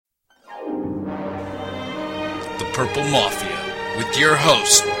the Purple Mafia with your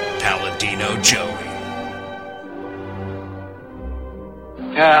host, Paladino Joey.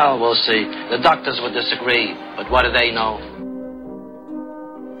 Well, we'll see. The doctors would disagree, but what do they know?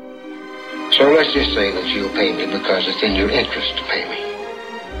 So let's just say that you'll pay me because it's in your interest to pay me.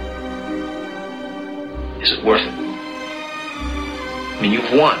 Is it worth it? I mean,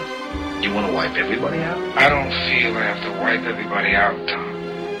 you've won. Do you want to wipe everybody out? I don't feel I have to wipe everybody out, Tom.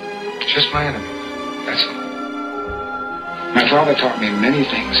 Just my enemies. That's all. My father taught me many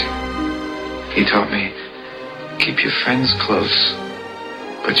things. He taught me, keep your friends close,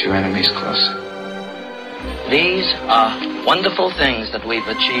 but your enemies closer. These are wonderful things that we've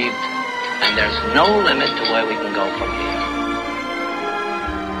achieved, and there's no limit to where we can go from here.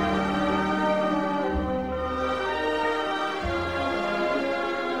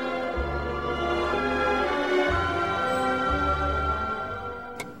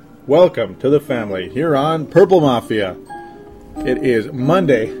 Welcome to the family here on Purple Mafia. It is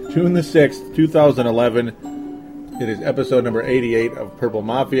Monday, June the 6th, 2011. It is episode number 88 of Purple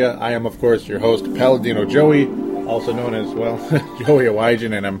Mafia. I am, of course, your host, Paladino Joey, also known as, well, Joey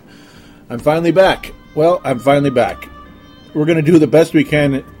Awajan, and I'm finally back. Well, I'm finally back. We're going to do the best we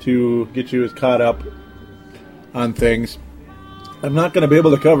can to get you as caught up on things. I'm not going to be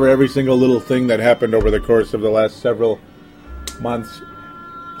able to cover every single little thing that happened over the course of the last several months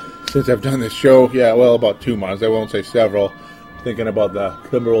since I've done this show. Yeah, well, about 2 months. I won't say several. Thinking about the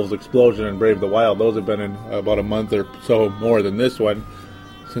Timberwolves explosion and Brave the Wild. Those have been in about a month or so more than this one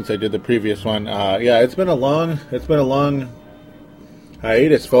since I did the previous one. Yeah, it's been a long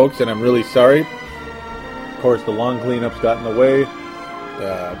hiatus, folks, and I'm really sorry. Of course, the long cleanups got in the way.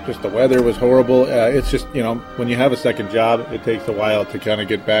 Just the weather was horrible. It's just, when you have a second job, it takes a while to kind of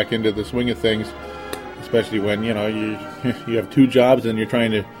get back into the swing of things, especially when, you have 2 jobs and you're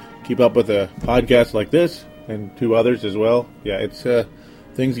trying to keep up with a podcast like this and 2 others as well. Yeah, it's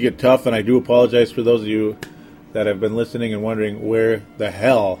things get tough, and I do apologize for those of you that have been listening and wondering where the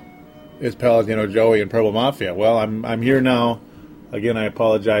hell is Paladino Joey and Purple Mafia. Well, I'm here now. Again, I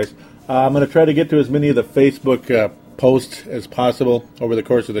apologize. I'm going to try to get to as many of the Facebook posts as possible over the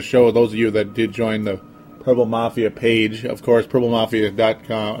course of the show. Those of you that did join the Purple Mafia page, of course,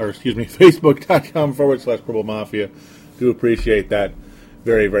 purplemafia.com, or excuse me, facebook.com/Purple Mafia. Do appreciate that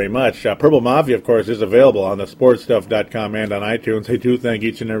very, very much. Purple Mafia, of course, is available on the sportstuff.com and on iTunes. I do thank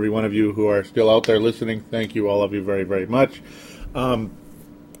each and every one of you who are still out there listening. Thank you, all of you, very, very much.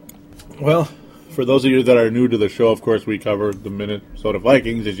 Well, for those of you that are new to the show, of course, we cover the Minnesota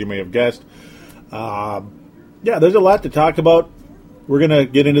Vikings, as you may have guessed. Yeah, there's a lot to talk about. We're going to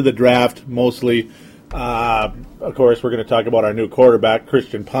get into the draft, mostly. Of course, we're going to talk about our new quarterback,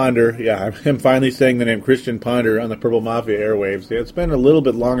 Christian Ponder. Yeah, I'm finally saying the name Christian Ponder on the Purple Mafia airwaves. It's been a little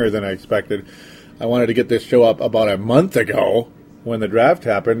bit longer than I expected. I wanted to get this show up about a month ago when the draft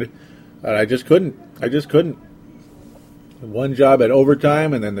happened, and I just couldn't. One job at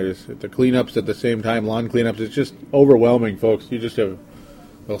overtime, and then there's the cleanups at the same time, lawn cleanups. It's just overwhelming, folks. You just have,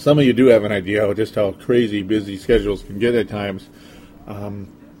 well, some of you do have an idea of just how crazy busy schedules can get at times.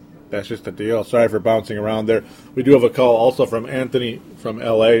 That's just the deal. Sorry for bouncing around there. We do have a call also from Anthony from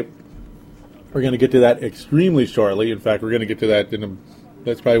L.A. We're going to get to that extremely shortly. In fact, we're going to get to that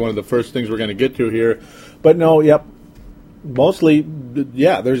that's probably one of the first things we're going to get to here. But no, yep, mostly,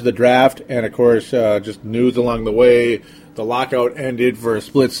 yeah, there's the draft, and of course, just news along the way. The lockout ended for a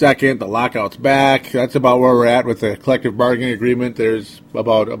split second. The lockout's back. That's about where we're at with the collective bargaining agreement. There's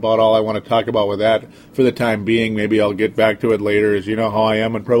about all I want to talk about with that for the time being. Maybe I'll get back to it later. As you know how I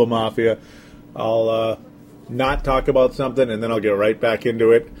am in Purple Mafia. I'll not talk about something, and then I'll get right back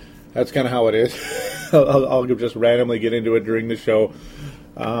into it. That's kind of how it is. I'll just randomly get into it during the show.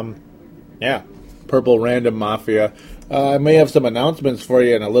 Yeah, Purple Random Mafia. I may have some announcements for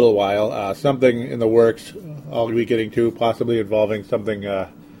you in a little while. Something in the works I'll be getting to, possibly involving something,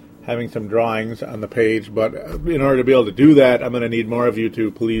 having some drawings on the page. But in order to be able to do that, I'm going to need more of you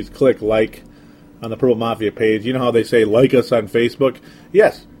to please click like on the Purple Mafia page. You know how they say like us on Facebook?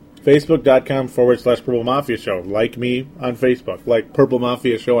 Yes, facebook.com/Purple Mafia Show. Like me on Facebook. Like Purple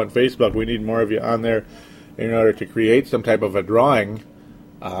Mafia Show on Facebook. We need more of you on there in order to create some type of a drawing.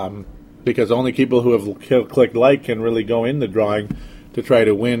 Because only people who have clicked like can really go in the drawing to try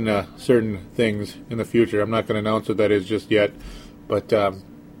to win certain things in the future. I'm not going to announce what that is just yet, but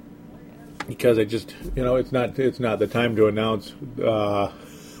because I just, it's not the time to announce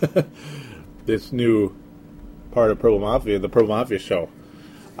this new part of Purple Mafia, the Purple Mafia Show,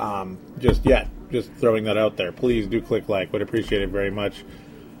 just yet. Just throwing that out there. Please do click like. Would appreciate it very much.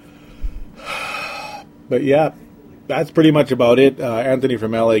 But yeah, that's pretty much about it. Anthony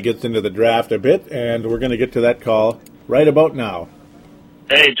from LA gets into the draft a bit, and we're going to get to that call right about now.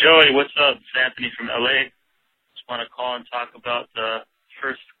 Hey, Joey, what's up? It's Anthony from LA. Just want to call and talk about the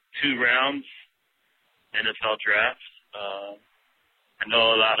first 2 rounds NFL draft. I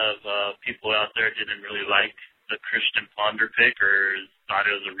know a lot of people out there didn't really like the Christian Ponder pick or thought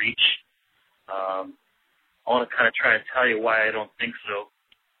it was a reach. I want to kind of try and tell you why I don't think so.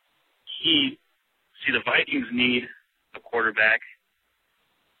 The Vikings need a quarterback.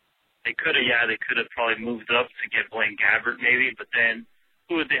 They could have probably moved up to get Blaine Gabbert maybe, but then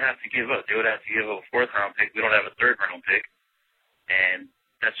who would they have to give up? They would have to give up a 4th-round pick. We don't have a 3rd-round pick, and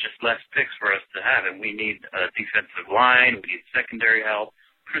that's just less picks for us to have, and we need a defensive line. We need secondary help.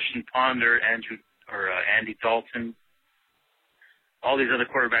 Christian Ponder, Andy Dalton, all these other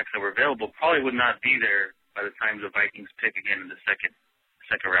quarterbacks that were available probably would not be there by the time the Vikings pick again in the second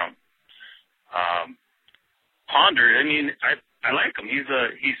round. Ponder, I mean, I like him. He's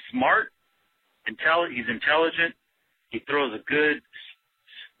smart, he's intelligent. He throws a good,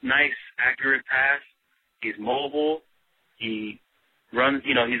 nice, accurate pass. He's mobile. He runs.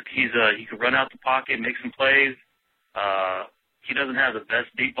 He can run out the pocket, make some plays. He doesn't have the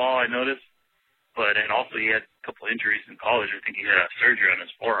best deep ball, I noticed. And also he had a couple injuries in college. I think he had a surgery on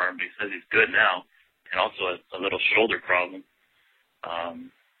his forearm, but he says he's good now, and also a little shoulder problem.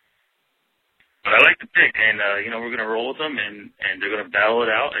 But I like the pick, and, we're going to roll with him, and they're going to battle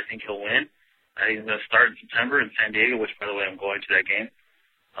it out. I think he'll win. I think he's going to start in September in San Diego, which, by the way, I'm going to that game.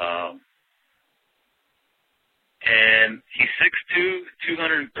 And he's 6'2",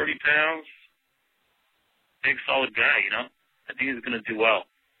 230 pounds. Big, solid guy, I think he's going to do well.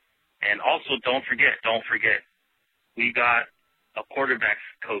 And also, don't forget, we got a quarterbacks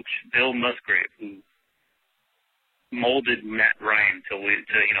coach, Bill Musgrave, who molded Matt Ryan to his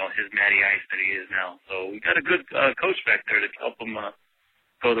Matty Ice that he is now. So we got a good coach back there to help him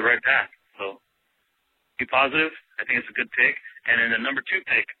go the right path. So be positive. I think it's a good pick. And then the number 2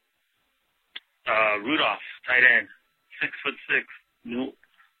 pick, Rudolph, tight end, 6'6",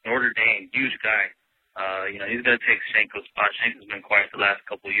 Notre Dame, huge guy. He's going to take Shanko's spot. Shanko's been quiet the last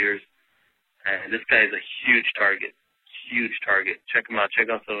couple of years. And this guy is a huge target. Check him out. Check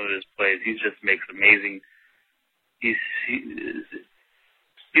out some of his plays. He just makes amazing. He's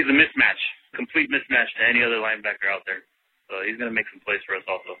a mismatch, complete mismatch to any other linebacker out there. So he's going to make some plays for us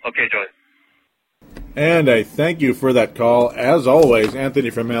also. Okay, Joey. And I thank you for that call. As always,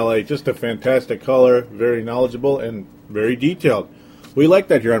 Anthony from LA, just a fantastic caller, very knowledgeable and very detailed. We like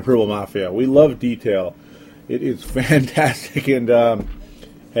that here on Purple Mafia. We love detail. It is fantastic. And,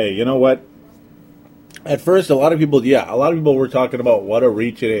 hey, you know what? At first, a lot of people were talking about what a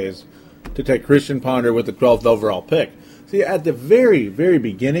reach it is to take Christian Ponder with the 12th overall pick. See, at the very, very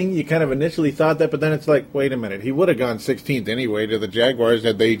beginning, you kind of initially thought that, but then it's like, wait a minute, he would have gone 16th anyway to the Jaguars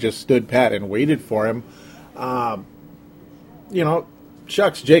had they just stood pat and waited for him.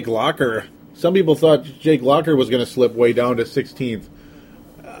 Shucks, Jake Locker. Some people thought Jake Locker was going to slip way down to 16th.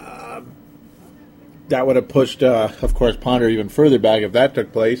 That would have pushed, of course, Ponder even further back if that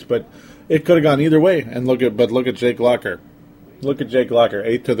took place, but it could have gone either way. And look at Jake Locker. Look at Jake Locker,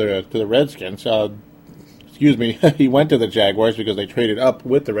 8th to the Redskins. He went to the Jaguars because they traded up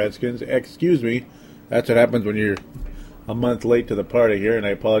with the Redskins. Excuse me. That's what happens when you're a month late to the party here, and I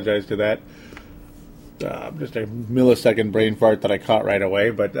apologize to that. Just a millisecond brain fart that I caught right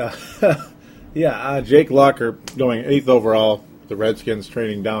away. But, Jake Locker going 8th overall, the Redskins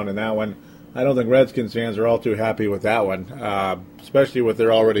trading down in that one. I don't think Redskins fans are all too happy with that one, especially with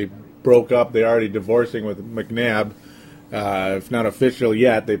they're already broke up. They're already divorcing with McNabb. If not official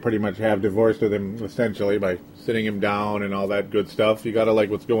yet, they pretty much have divorced with him essentially by sitting him down and all that good stuff. You got to like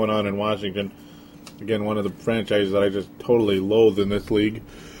what's going on in Washington. Again, one of the franchises that I just totally loathe in this league.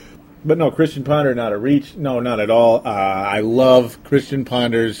 But no, Christian Ponder, not a reach. No, not at all. I love Christian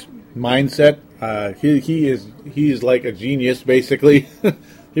Ponder's mindset. He is like a genius, basically.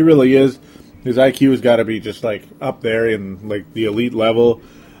 He really is. His IQ has got to be just like up there in like the elite level.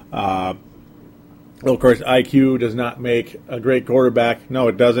 Of course, IQ does not make a great quarterback. No,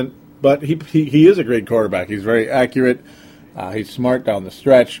 it doesn't. But he is a great quarterback. He's very accurate. He's smart down the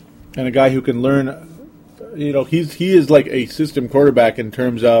stretch, and a guy who can learn. He is like a system quarterback in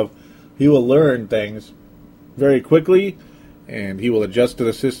terms of he will learn things very quickly, and he will adjust to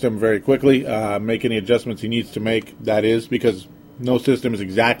the system very quickly. Make any adjustments he needs to make. That is because no system is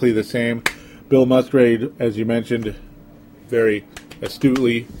exactly the same. Bill Musgrave, as you mentioned, very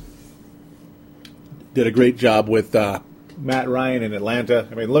astutely did a great job with Matt Ryan in Atlanta.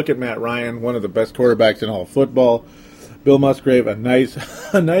 I mean, look at Matt Ryan, one of the best quarterbacks in all of football. Bill Musgrave, a nice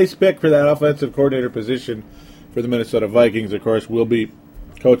pick for that offensive coordinator position for the Minnesota Vikings, of course, will be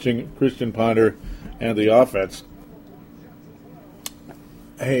coaching Christian Ponder and the offense.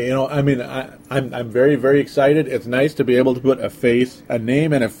 Hey, I'm very, very excited. It's nice to be able to put a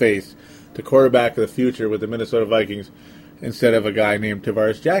name and a face to quarterback of the future with the Minnesota Vikings instead of a guy named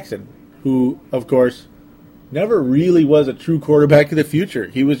Tavares Jackson, who, of course, never really was a true quarterback of the future.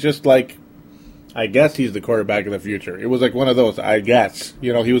 He was just like, I guess he's the quarterback of the future. It was like one of those, I guess.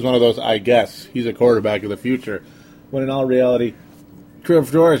 He was one of those, I guess he's a quarterback of the future. When in all reality,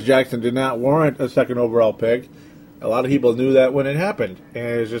 Tavares Jackson did not warrant a second overall pick. A lot of people knew that when it happened. And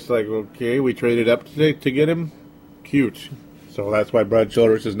it's just like, okay, we traded up to get him. Cute. So that's why Brad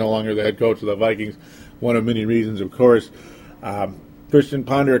Childress is no longer the head coach of the Vikings. One of many reasons, of course. Christian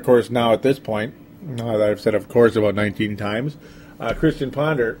Ponder, of course, now at this point, I've said of course about 19 times, Christian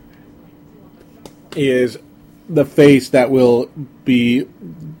Ponder is the face that will be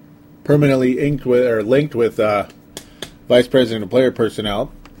permanently linked with Vice President of Player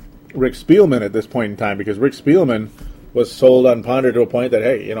Personnel, Rick Spielman, at this point in time, because Rick Spielman was sold on Ponder to a point that,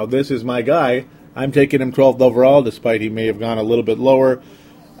 hey, this is my guy. I'm taking him 12th overall, despite he may have gone a little bit lower.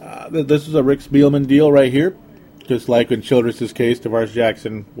 This is a Rick Spielman deal right here, just like in Childress' case, Tavares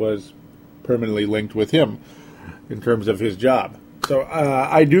Jackson was permanently linked with him in terms of his job. So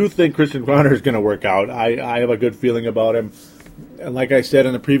I do think Christian Ponder is going to work out. I have a good feeling about him. And like I said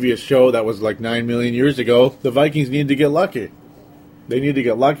in the previous show, that was like 9 million years ago, the Vikings need to get lucky. They need to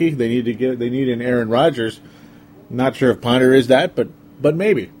get lucky. They need an Aaron Rodgers. Not sure if Ponder is that, but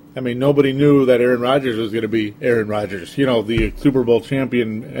maybe. I mean, nobody knew that Aaron Rodgers was going to be Aaron Rodgers. The Super Bowl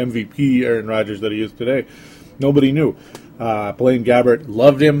champion MVP Aaron Rodgers that he is today. Nobody knew. Blaine Gabbert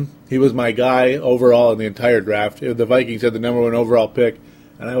loved him. He was my guy overall in the entire draft. If the Vikings had the number 1 overall pick,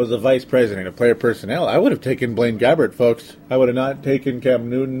 and I was the vice president of player personnel, I would have taken Blaine Gabbert, folks. I would have not taken Cam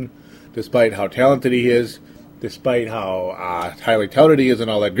Newton, despite how talented he is, despite how highly touted he is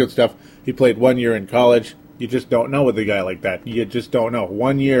and all that good stuff. He played 1 year in college. You just don't know with a guy like that. You just don't know.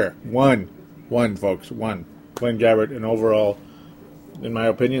 1 year. One, folks. One. Blaine Gabbert, an overall, in my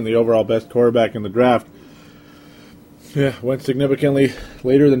opinion, the overall best quarterback in the draft. Yeah, went significantly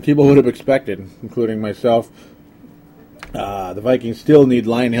later than people would have expected, including myself. The Vikings still need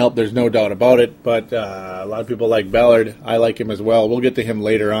line help, there's no doubt about it, but a lot of people like Ballard. I like him as well. We'll get to him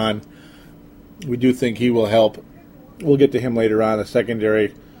later on. We do think he will help. We'll get to him later on. The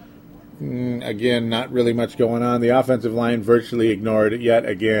secondary, again, not really much going on. The offensive line virtually ignored yet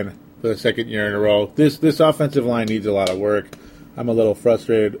again for the second year in a row. This offensive line needs a lot of work. I'm a little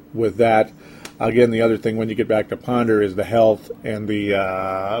frustrated with that. Again, the other thing when you get back to Ponder is the health and the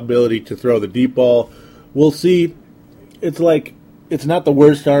ability to throw the deep ball. We'll see. It's not the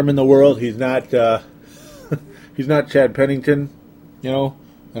worst arm in the world. He's not he's not Chad Pennington, And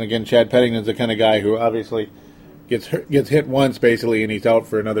again, Chad Pennington's the kind of guy who obviously gets hit once basically, and he's out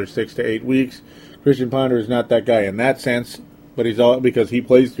for another 6 to 8 weeks. Christian Ponder is not that guy in that sense, but he's all because he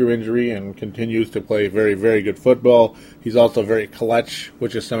plays through injury and continues to play very, very good football. He's also very clutch,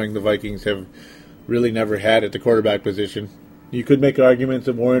 which is something the Vikings have really never had at the quarterback position. You could make arguments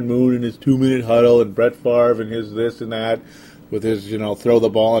of Warren Moon and his 2-minute huddle and Brett Favre and his this and that with his, throw the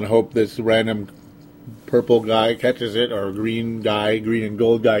ball and hope this random purple guy catches it or green and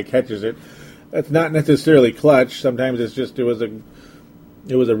gold guy catches it. That's not necessarily clutch. Sometimes it's just it was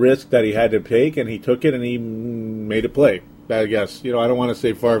a risk that he had to take, and he took it and he made a play. I guess, I don't want to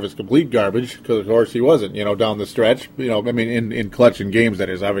say Favre is complete garbage, because of course he wasn't, down the stretch. In clutch in games, that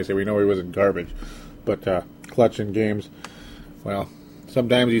is. Obviously, we know he wasn't garbage. But clutch in games, well,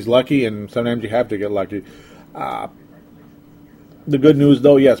 sometimes he's lucky, and sometimes you have to get lucky. The good news,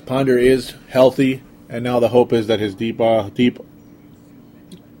 though, yes, Ponder is healthy, and now the hope is that his deep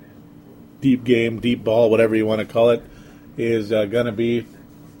game, deep ball, whatever you want to call it, is going to be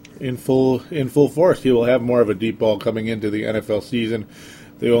in full force. He will have more of a deep ball coming into the NFL season.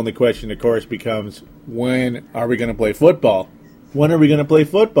 The only question, of course, becomes, when are we going to play football? When are we going to play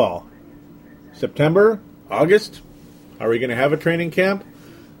football? September? August? Are we going to have a training camp?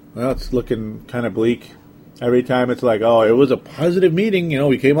 Well, it's looking kind of bleak. Every time it's like, oh, it was a positive meeting.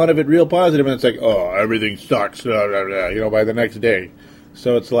 We came out of it real positive, and it's like, oh, everything sucks, by the next day.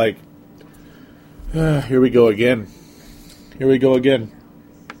 So it's like, here we go again.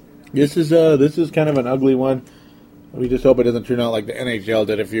 This is kind of an ugly one. We just hope it doesn't turn out like the NHL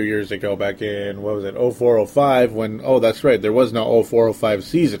did a few years ago back in, 04-05, when, that's right, there was no 04-05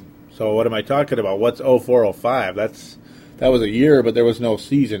 season. So what am I talking about? What's 04-05? That was a year, but there was no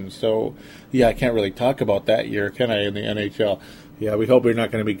season. So, yeah, I can't really talk about that year, can I, in the NHL? Yeah, we hope we're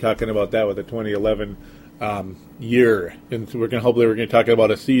not going to be talking about that with the 2011 year. And so hopefully we're going to talk about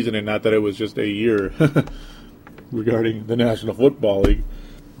a season and not that it was just a year. regarding the National Football League.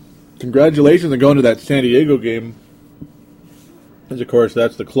 Congratulations on going to that San Diego game. As of course,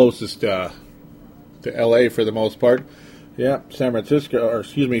 that's the closest to LA for the most part. Yeah, San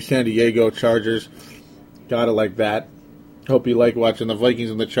Diego Chargers. Gotta like that. Hope you like watching the Vikings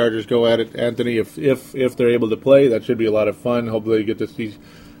and the Chargers go at it, Anthony. If they're able to play, that should be a lot of fun. Hopefully you get to see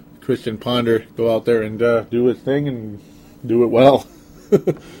Christian Ponder go out there and do his thing and do it well,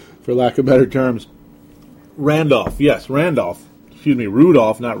 for lack of better terms. Rudolph,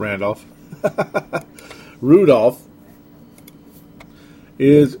 not Randolph. Rudolph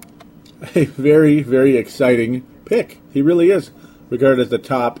is a very, very exciting pick. He really is, regarded as the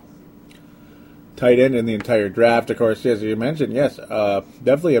top tight end in the entire draft. Of course, as you mentioned, yes,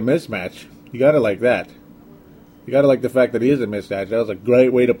 definitely a mismatch. You got to like that. You got to like the fact that he is a mismatch. That was a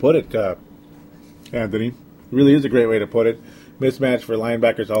great way to put it, Anthony. It really is a great way to put it. Mismatch for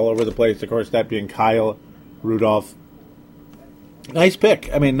linebackers all over the place. Of course, that being Kyle Rudolph. Nice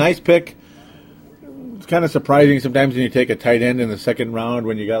pick. Nice pick. It's kind of surprising sometimes when you take a tight end in the second round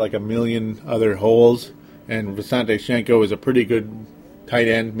when you got like a million other holes. And Visanthe Shiancoe is a pretty good tight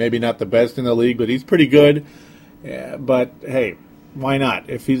end. Maybe not the best in the league, but he's pretty good. Yeah, but, hey, why not?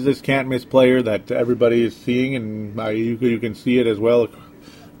 If he's this can't-miss player that everybody is seeing, and you can see it as well,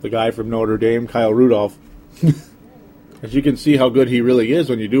 the guy from Notre Dame, Kyle Rudolph. As you can see how good he really is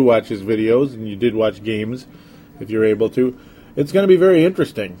when you do watch his videos, and you did watch games, if you're able to. It's going to be very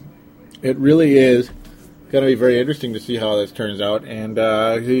interesting. It really is going to be very interesting to see how this turns out, and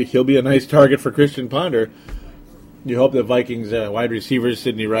he'll be a nice target for Christian Ponder. You hope the Vikings wide receivers,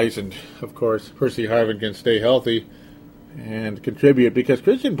 Sidney Rice and, of course, Percy Harvin can stay healthy and contribute, because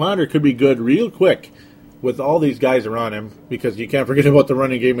Christian Ponder could be good real quick with all these guys around him, because you can't forget about the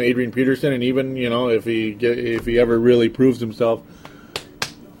running game of Adrian Peterson, and even, if he ever really proves himself,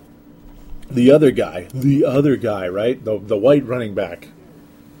 the other guy, right? The white running back.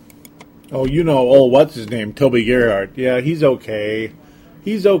 What's his name? Toby Gerhart. Yeah, he's okay.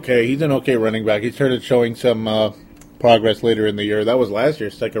 He's an okay running back. He started showing some progress later in the year. That was last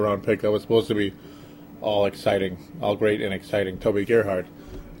year's second-round pick. That was supposed to be all great and exciting. Toby Gerhart.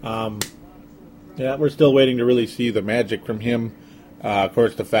 We're still waiting to really see the magic from him. Of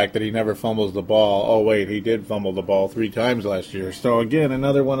course, the fact that he never fumbles the ball. Oh, wait, he did fumble the ball 3 times last year. So, again,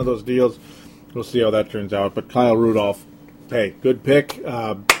 another one of those deals. We'll see how that turns out. But Kyle Rudolph, hey, good pick.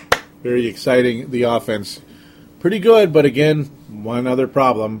 Very exciting. The offense, pretty good. But, again, one other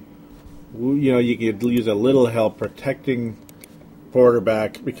problem. You could use a little help protecting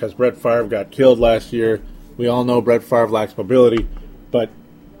quarterback, because Brett Favre got killed last year. We all know Brett Favre lacks mobility. But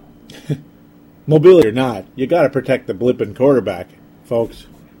mobility or not, you got to protect the blipping quarterback, folks.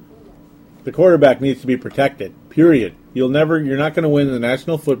 The quarterback needs to be protected, period. You're not going to win the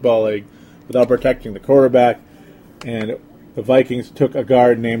National Football League without protecting the quarterback. And the Vikings took a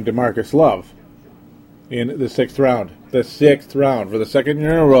guard named DeMarcus Love in the 6th round. The 6th round. For the second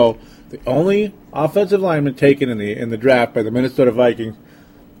year in a row, the only offensive lineman taken in the draft by the Minnesota Vikings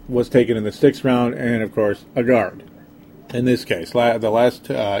was taken in the 6th round, and, of course, a guard. In this case, last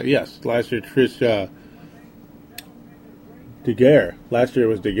year, Chris DeGuerre. Last year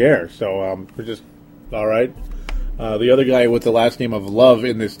was DeGuerre, so we're just all right. The other guy with the last name of Love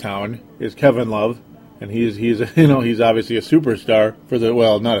in this town is Kevin Love, and he's obviously a superstar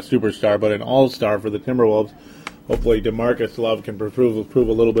not a superstar, but an all-star for the Timberwolves. Hopefully, DeMarcus Love can prove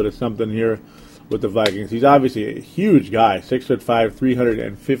a little bit of something here with the Vikings. He's obviously a huge guy, 6'5",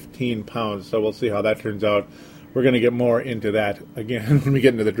 315 pounds. So we'll see how that turns out. We're going to get more into that again when we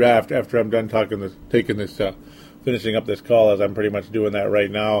get into the draft after I'm done finishing up this call, as I'm pretty much doing that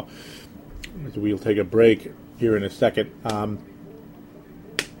right now. We'll take a break here in a second.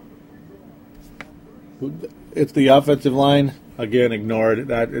 It's the offensive line. Again, ignored.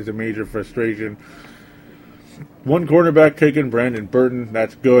 That is a major frustration. One cornerback taken, Brandon Burton.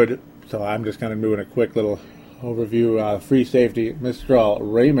 That's good. So I'm just kind of doing a quick little overview. Free safety, Mistral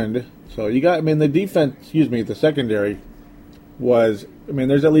Raymond. So you got, the defense, the secondary was,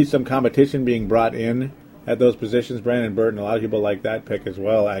 there's at least some competition being brought in at those positions. Brandon Burton, a lot of people like that pick as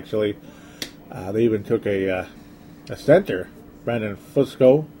well, actually. They even took a center, Brandon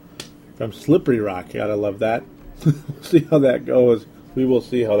Fusco from Slippery Rock. Gotta love that. We'll see how that goes. We will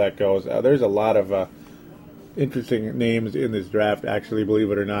see how that goes. There's a lot of interesting names in this draft, actually,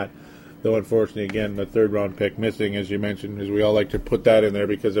 believe it or not. Though, unfortunately, again, the 3rd-round pick missing, as you mentioned, as we all like to put that in there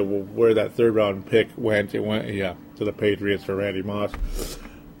because of where that 3rd-round pick went. It went, to the Patriots for Randy Moss.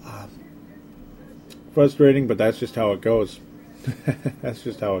 Frustrating, but that's just how it goes. That's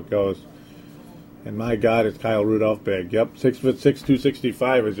just how it goes. And my God, it's Kyle Rudolph big. Yep, 6'6",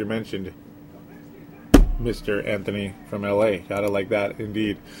 265, as you mentioned. Mr. Anthony from LA. Gotta like that,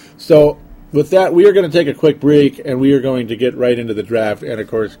 indeed. So, with that, we are going to take a quick break, and we are going to get right into the draft, and of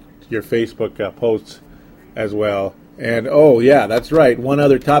course, your Facebook posts as well. And, oh, yeah, that's right. One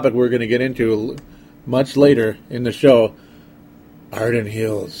other topic we're going to get into much later in the show, Arden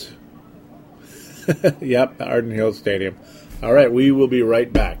Hills. Yep, Arden Hills Stadium. All right, we will be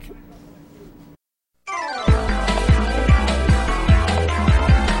right back.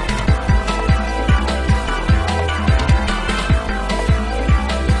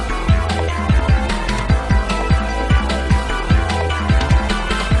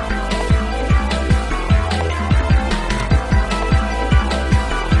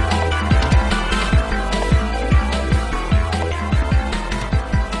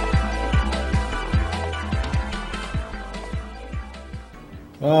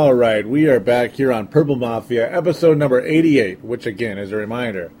 All right, we are back here on Purple Mafia, episode number 88, which again is a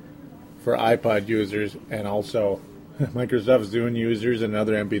reminder for iPod users and also Microsoft Zune users and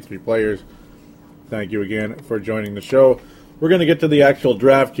other MP3 players. Thank you again for joining the show. We're going to get to the actual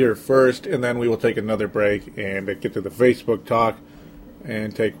draft here first, and then we will take another break and get to the Facebook talk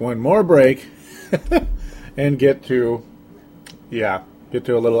and take one more break and get to a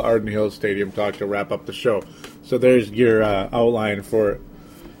little Arden Hills Stadium talk to wrap up the show. So there's your outline for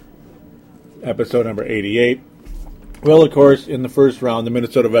episode number 88. Well, of course, in the first round, the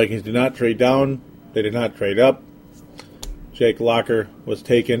Minnesota Vikings did not trade down. They did not trade up. Jake Locker was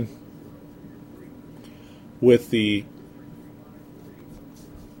taken with the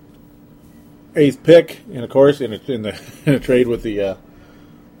 8th pick, and of course, in a trade with the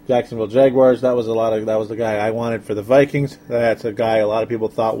Jacksonville Jaguars. That was the guy I wanted for the Vikings. That's a guy a lot of people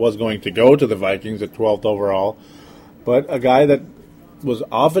thought was going to go to the Vikings at 12th overall, but a guy that was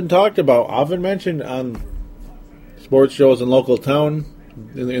often talked about, often mentioned on sports shows in local town,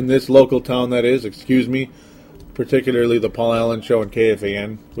 in this local town that is, particularly the Paul Allen Show and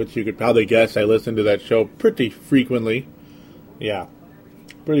KFAN, which you could probably guess I listen to that show pretty frequently. Yeah,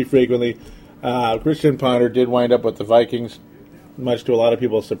 pretty frequently. Christian Ponder did wind up with the Vikings, much to a lot of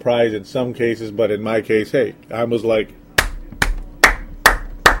people's surprise in some cases, but in my case, hey, I was like,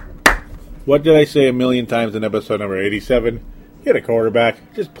 what did I say a million times in episode number 87? Get a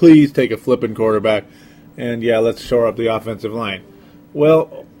quarterback. Just please take a flipping quarterback. And, yeah, let's shore up the offensive line.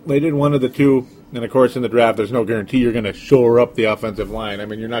 Well, they did one of the two. And, of course, in the draft, there's no guarantee you're going to shore up the offensive line. I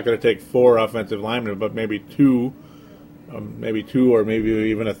mean, you're not going to take 4 offensive linemen, but maybe 2. Or maybe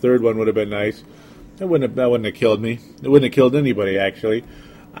even a third one would have been nice. That wouldn't have killed me. It wouldn't have killed anybody, actually.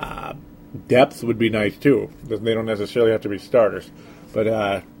 Depth would be nice, too. They don't necessarily have to be starters. But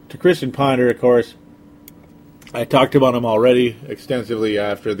to Christian Ponder, of course, I talked about him already extensively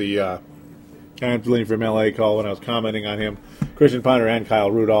after the Anthony from LA call when I was commenting on him. Christian Ponder and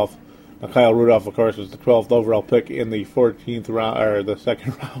Kyle Rudolph. Now, Kyle Rudolph, of course, was the 12th overall pick in the 14th round, or the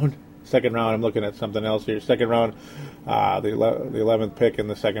second round. Second round, I'm looking at something else here. Second round, the 11th pick in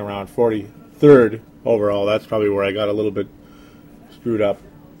the second round, 43rd overall. That's probably where I got a little bit screwed up.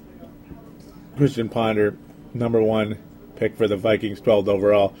 Christian Ponder, number 1 pick for the Vikings, 12th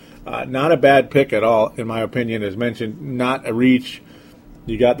overall. Not a bad pick at all, in my opinion. As mentioned, not a reach.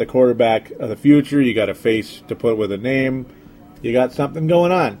 You got the quarterback of the future. You got a face to put with a name. You got something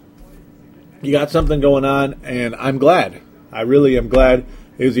going on. And I'm glad. I really am glad.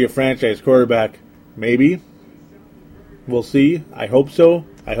 Is he a franchise quarterback? Maybe. We'll see. I hope so.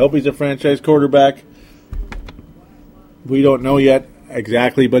 I hope he's a franchise quarterback. We don't know yet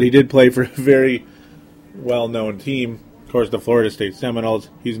exactly, but he did play for a very well-known team. Of course, the Florida State Seminoles.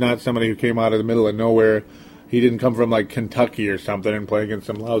 He's not somebody who came out of the middle of nowhere. He didn't come from like Kentucky or something and play against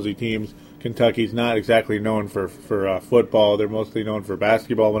some lousy teams. Kentucky's not exactly known for football. They're mostly known for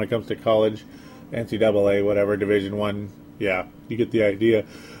basketball when it comes to college, NCAA, whatever, Division I. Yeah, you get the idea.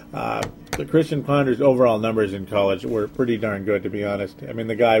 The Christian Ponder's overall numbers in college were pretty darn good, to be honest. I mean,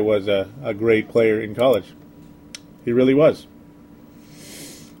 the guy was a great player in college. He really was.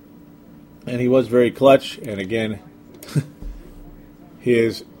 And he was very clutch, and again,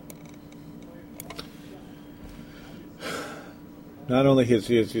 not only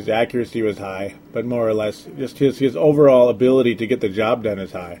his accuracy was high, but more or less just his overall ability to get the job done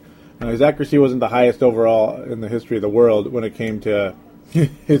is high. Now, his accuracy wasn't the highest overall in the history of the world when it came to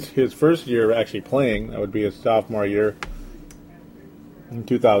his first year actually playing. That would be his sophomore year in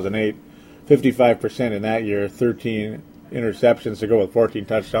 2008. 55% in that year, 13 interceptions to go with 14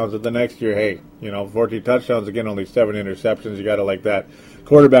 touchdowns. And the next year, 14 touchdowns, again, only 7 interceptions. You got to like that.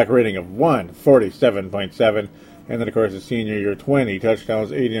 Quarterback rating of 147.7. And then, of course, his senior year, 20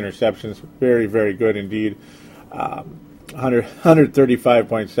 touchdowns, 8 interceptions. Very, very good indeed.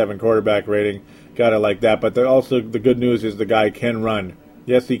 135.7 quarterback rating. Got it like that. But also the good news is the guy can run.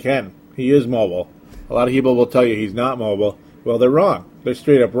 Yes, he can. He is mobile. A lot of people will tell you he's not mobile. Well, they're wrong. They're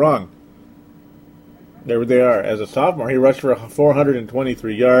straight up wrong. There they are. As a sophomore, he rushed for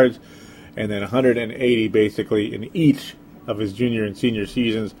 423 yards and then 180 basically in each of his junior and senior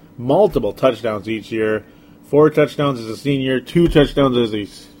seasons. Multiple touchdowns each year. 4 touchdowns as a senior, 2 touchdowns as a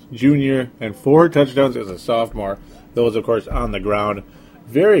junior, and 4 touchdowns as a sophomore. Those, of course, on the ground.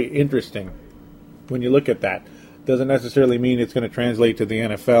 Very interesting when you look at that. Doesn't necessarily mean it's going to translate to the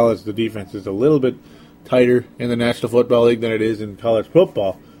NFL, as the defense is a little bit tighter in the National Football League than it is in college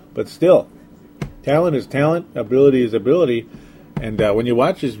football. But still, talent is talent, ability is ability. And when you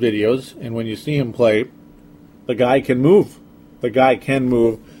watch his videos and when you see him play, the guy can move. The guy can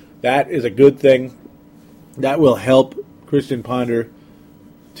move. That is a good thing. That will help Christian Ponder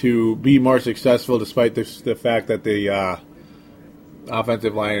to be more successful, despite the fact that the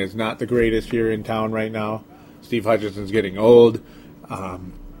offensive line is not the greatest here in town right now. Steve Hutchinson's getting old.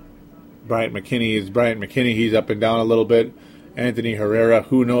 Bryant McKinney is Bryant McKinney. He's up and down a little bit. Anthony Herrera,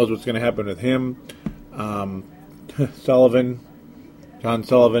 who knows what's going to happen with him. John Sullivan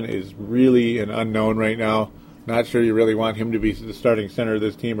is really an unknown right now. Not sure you really want him to be the starting center of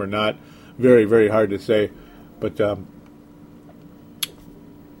this team or not. Very, very hard to say. But,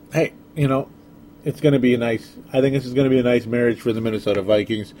 hey, it's going to be I think this is going to be a nice marriage for the Minnesota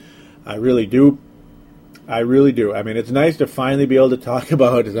Vikings. I really do. I mean, it's nice to finally be able to talk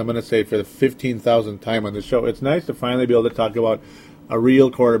about, as I'm going to say for the 15,000th time on the show, it's nice to finally be able to talk about a real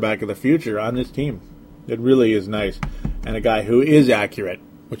quarterback of the future on this team. It really is nice. And a guy who is accurate,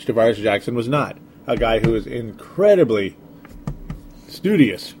 which Tavares Jackson was not. A guy who is incredibly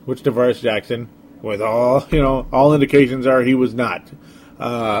studious, which Tavares Jackson, with all indications are he was not.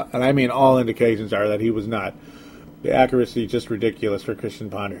 And I mean all indications are that he was not. The accuracy just ridiculous for Christian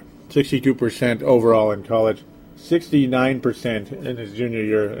Ponder. 62% overall in college, 69% in his junior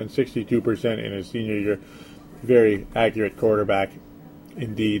year, and 62% in his senior year. Very accurate quarterback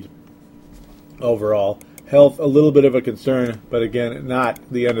indeed overall. Health, a little bit of a concern, but again, not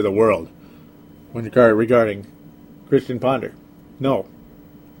the end of the world when regarding Christian Ponder. No,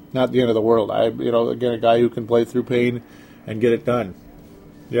 not the end of the world. Again, a guy who can play through pain and get it done.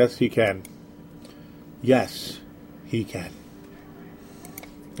 Yes, he can. Yes, he can.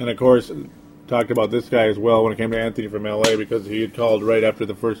 And, of course, talked about this guy as well when it came to Anthony from L.A. because he had called right after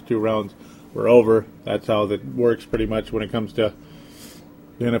the first 2 rounds were over. That's how that works pretty much when it comes to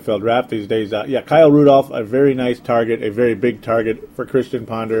the NFL draft these days. Kyle Rudolph, a very nice target, a very big target for Christian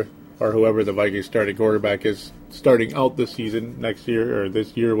Ponder or whoever the Vikings starting quarterback is starting out this season, next year, or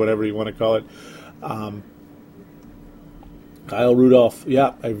this year, whatever you want to call it. Kyle Rudolph,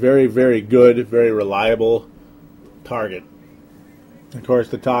 a very, very good, very reliable target. Of course,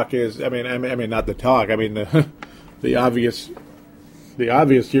 the talk is, I mean, not the talk. I mean, the obvious.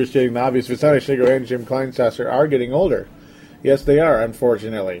 You're stating the obvious. Visanthe Shigo and Jim Kleinsasser are getting older. Yes, they are.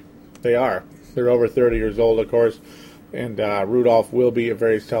 Unfortunately, they are. They're over 30 years old, of course, and Rudolph will be a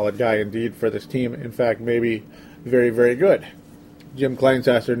very solid guy indeed for this team. In fact, maybe very, very good. Jim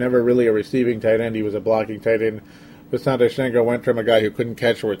Kleinsasser, never really a receiving tight end. He was a blocking tight end. Visanthe Shigo went from a guy who couldn't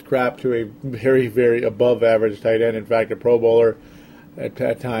catch worth crap to a very, very above-average tight end. In fact, a Pro Bowler. At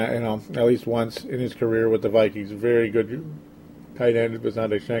time, at least once in his career with the Vikings. Very good tight end,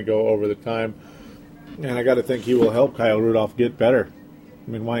 Visanthe Shigo, over the time. And I got to think he will help Kyle Rudolph get better.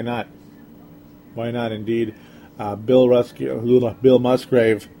 I mean, why not? Why not, indeed? Bill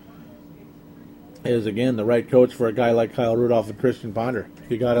Musgrave is, again, the right coach for a guy like Kyle Rudolph and Christian Ponder.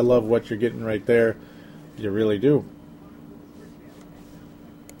 You got to love what you're getting right there. You really do.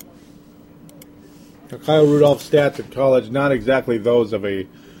 Kyle Rudolph's stats at college, not exactly those of a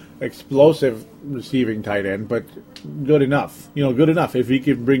explosive receiving tight end, but good enough. Good enough. If he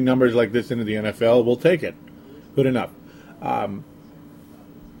can bring numbers like this into the NFL, we'll take it. Good enough.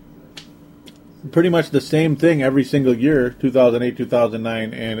 Pretty much the same thing every single year, 2008,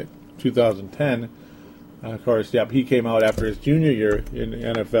 2009, and 2010. Of course, he came out after his junior year in the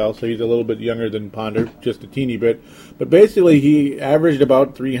NFL, so he's a little bit younger than Ponder, just a teeny bit. But basically, he averaged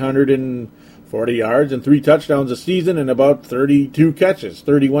about 340 yards and 3 touchdowns a season and about 31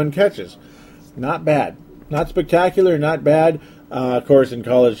 catches. Not bad. Not spectacular, not bad. Of course, in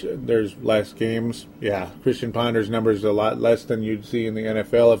college, there's less games. Yeah, Christian Ponder's numbers a lot less than you'd see in the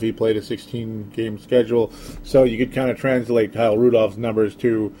NFL if he played a 16-game schedule. So you could kind of translate Kyle Rudolph's numbers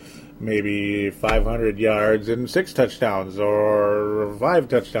to maybe 500 yards and 6 touchdowns or 5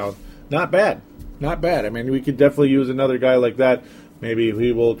 touchdowns. Not bad. Not bad. I mean, we could definitely use another guy like that. Maybe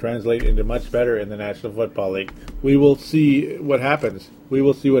he will translate into much better in the National Football League. We will see what happens. We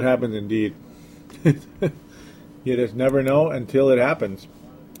will see what happens indeed. You just never know until it happens.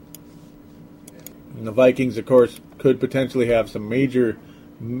 And the Vikings, of course, could potentially have some major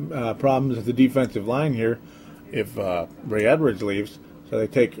problems with the defensive line here if Ray Edwards leaves. So they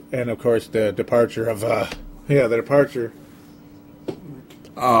take, and of course the departure of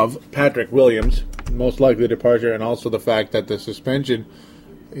Patrick Williams, most likely departure, and also the fact that the suspension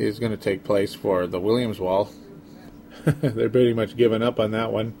is going to take place for the Williams wall. They're pretty much giving up on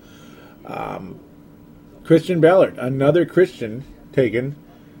that one. Christian Ballard, another Christian taken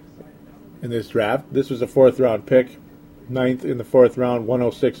in this draft. This was a 4th-round pick, 9th in the 4th round,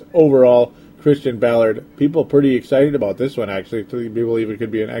 106 overall. Christian Ballard. People pretty excited about this one, actually. We believe it could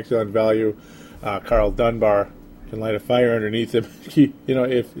be an excellent value. Carl Dunbar can light a fire underneath him. If you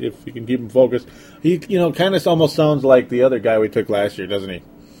can keep him focused. He, kind of almost sounds like the other guy we took last year, doesn't he?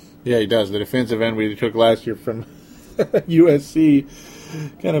 Yeah, he does. The defensive end we took last year from USC.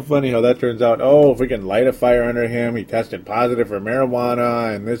 Kind of funny how that turns out. Oh, if we can light a fire under him, he tested positive for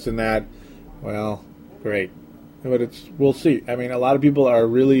marijuana and this and that. Well, great. But we'll see. I mean, a lot of people are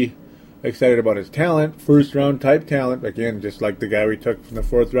really excited about his talent, 1st-round type talent. Again, just like the guy we took from the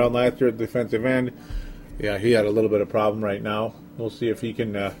 4th round last year at the defensive end. Yeah, he had a little bit of problem right now. We'll see if he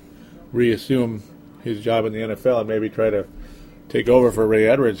can reassume his job in the NFL and maybe try to take over for Ray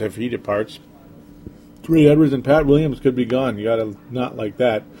Edwards if he departs. Ray Edwards and Pat Williams could be gone. You got to not like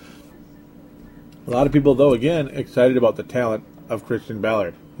that. A lot of people, though, again, excited about the talent of Christian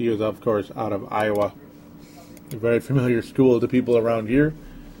Ballard. He is, of course, out of Iowa. A very familiar school to people around here.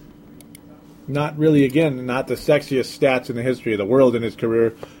 Not really, again, not the sexiest stats in the history of the world in his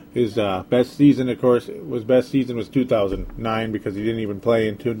career. His best season, of course, was 2009 because he didn't even play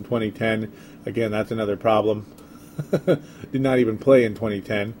in 2010. Again, that's another problem. Did not even play in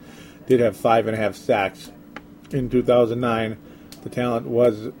 2010. Did have 5.5 sacks in 2009. The talent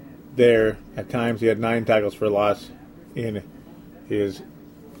was there at times. He had 9 tackles for loss in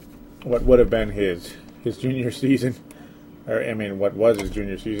what would have been his junior season. What was his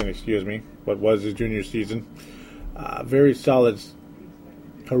junior season, excuse me. What was his junior season. Very solid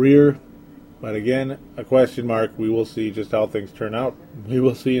career, but again, a question mark. We will see just how things turn out. We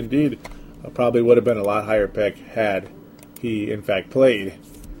will see indeed. Probably would have been a lot higher pick had he, in fact, played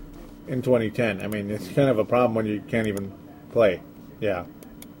in 2010. I mean, it's kind of a problem when you can't even play. Yeah.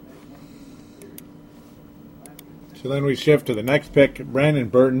 So then we shift to the next pick, Brandon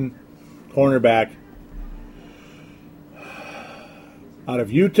Burton, cornerback. Out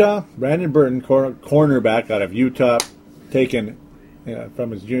of Utah, Brandon Burton, cornerback out of Utah, taken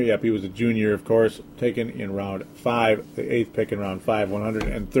from his junior. Yep, he was a junior, of course, taken in round 5, the 8th pick in round 5,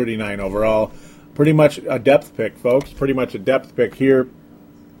 139 overall. Pretty much a depth pick, folks. Pretty much a depth pick here.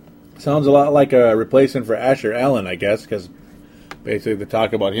 Sounds a lot like a replacement for Asher Allen, I guess, because basically the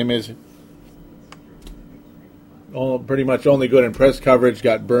talk about him is pretty much only good in press coverage,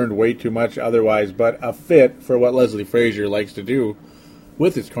 got burned way too much otherwise, but a fit for what Leslie Frazier likes to do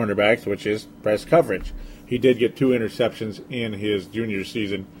with his cornerbacks, which is press coverage. He did get 2 interceptions in his junior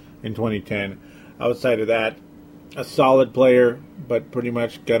season in 2010. Outside of that, a solid player, but pretty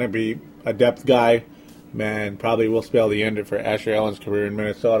much going to be a depth guy. Man, probably will spell the end for Asher Allen's career in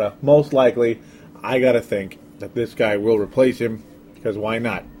Minnesota. Most likely, I got to think that this guy will replace him, because why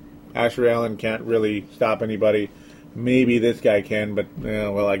not? Asher Allen can't really stop anybody. Maybe this guy can, but,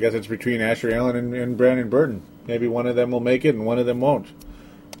 well, I guess it's between Asher Allen and Brandon Burton. Maybe one of them will make it and one of them won't.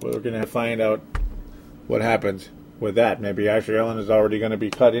 We're going to find out what happens with that. Maybe Asher Allen is already going to be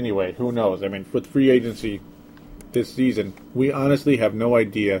cut anyway. Who knows? I mean, with free agency this season, we honestly have no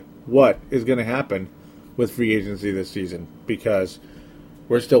idea what is going to happen with free agency this season, because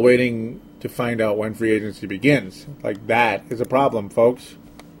we're still waiting to find out when free agency begins. Like, that is a problem, folks.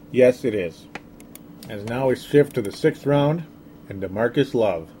 Yes, it is. As now we shift to the 6th round, and DeMarcus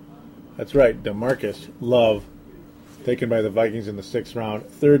Love. That's right, DeMarcus Love, taken by the Vikings in the 6th round.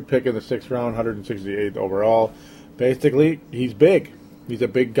 3rd pick in the 6th round, 168th overall. Basically, he's big. He's a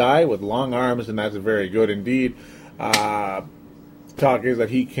big guy with long arms, and that's very good indeed. Talk is that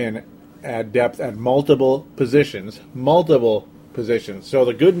he can add depth at multiple positions. So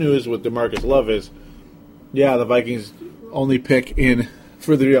the good news with DeMarcus Love is, yeah, the Vikings' only pick in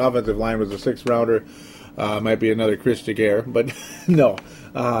for the offensive line was a 6th rounder. Might be another Chris Jaguar, but no.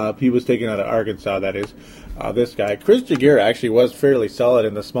 He was taken out of Arkansas, that is. This guy, Chris Jaguar, actually was fairly solid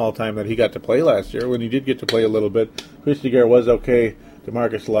in the small time that he got to play last year. When he did get to play a little bit, Chris Jaguar was okay.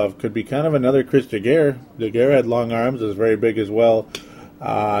 DeMarcus Love could be kind of another Chris Jaguar. Jaguar had long arms, is very big as well,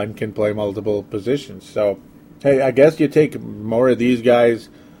 and can play multiple positions. So, hey, I guess you take more of these guys,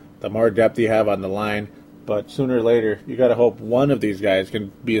 the more depth you have on the line, But sooner or later, you got to hope one of these guys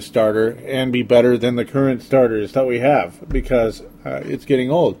can be a starter and be better than the current starters that we have, because it's getting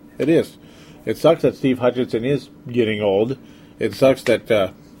old. It is. It sucks that Steve Hutchinson is getting old. It sucks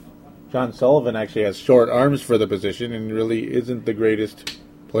that John Sullivan actually has short arms for the position and really isn't the greatest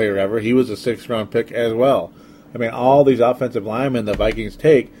player ever. He was a 6th-round pick as well. I mean, all these offensive linemen the Vikings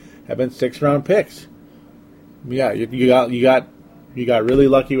take have been 6th-round picks. Yeah, you got really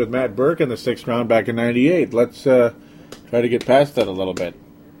lucky with Matt Burke in the 6th round back in '98. Let's try to get past that a little bit.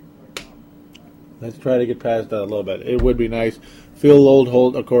 It would be nice. Phil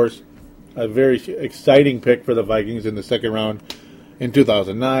Oldholt, of course, a very exciting pick for the Vikings in the 2nd round in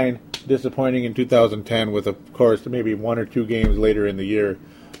 2009. Disappointing in 2010 with, of course, maybe 1 or 2 games later in the year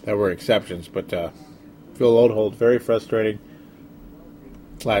that were exceptions. But Phil Oldholt, very frustrating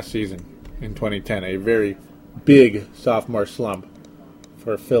last season in 2010. A very big sophomore slump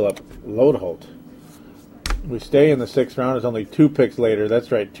for Philip Oldholt. We stay in the 6th round. It's only 2 picks later.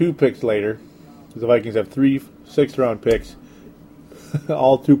 That's right, 2 picks later. The Vikings have 3 6th-round picks,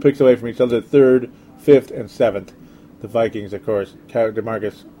 all 2 picks away from each other, 3rd, 5th, and 7th. The Vikings, of course,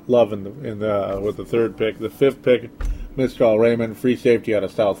 DeMarcus Love with the 3rd pick. The 5th pick, Mistral Raymond, free safety out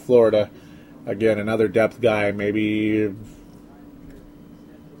of South Florida. Again, another depth guy, maybe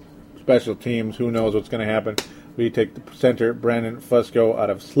special teams. Who knows what's going to happen? We take the center, Brandon Fusco, out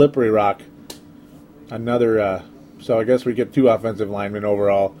of Slippery Rock. Another, so I guess we get 2 offensive linemen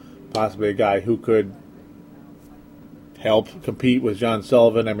overall. Possibly a guy who could help compete with John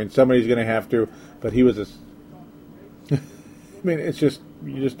Sullivan. I mean, somebody's going to have to, but he was a... I mean, it's just,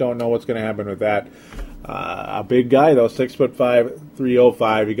 you just don't know what's going to happen with that. A big guy, though, 6'5",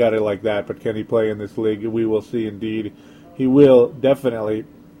 305. You got it like that, but can he play in this league? We will see, indeed. He will definitely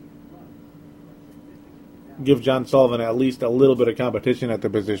give John Sullivan at least a little bit of competition at the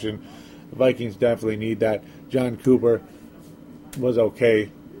position. The Vikings definitely need that. John Cooper was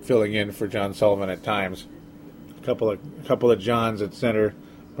okay filling in for John Sullivan at times. A couple of Johns at center.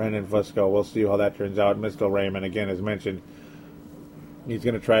 Brandon Fusco. We'll see how that turns out. Mr. Raymond, again, as mentioned, he's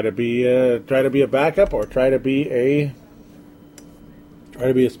going to try to be a backup or try to be a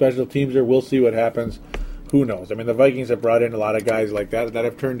special teamser. We'll see what happens. Who knows? I mean, the Vikings have brought in a lot of guys like that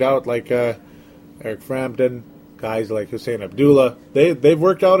have turned out, like Eric Frampton, guys like Hussein Abdullah. They've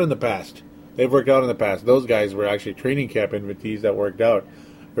worked out in the past. Those guys were actually training camp invitees that worked out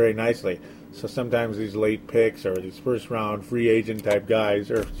very nicely. So sometimes these late picks or these first-round free agent type guys,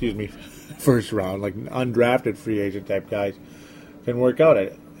 or first round, like undrafted free agent type guys, can work out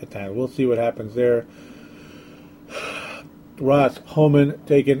at times. We'll see what happens there. Ross Holman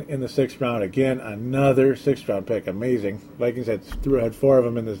taken in the 6th round. Again, another 6th-round pick. Amazing. Vikings had 4 of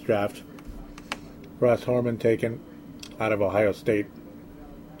them in this draft. Ross Holman taken out of Ohio State.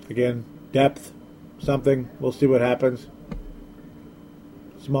 Again, depth, something. We'll see what happens.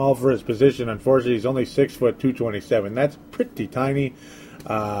 Small for his position. Unfortunately, he's only 6 foot 227. That's pretty tiny.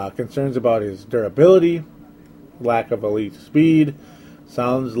 Concerns about his durability, lack of elite speed.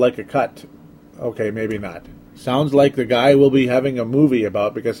 Sounds like a cut. Okay, maybe not. Sounds like the guy we'll be having a movie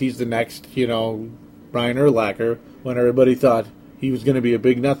about, because he's the next, Brian Urlacher, when everybody thought he was going to be a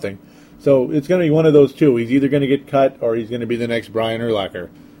big nothing. So it's going to be one of those two. He's either going to get cut or he's going to be the next Brian Urlacher.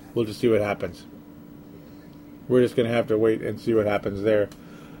 We'll just see what happens. We're just going to have to wait and see what happens there.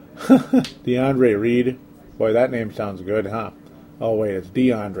 DeAndre Reed. Boy, that name sounds good, huh? Oh, wait, it's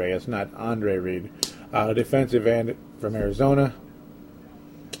DeAndre. It's not Andre Reed. Defensive end from Arizona.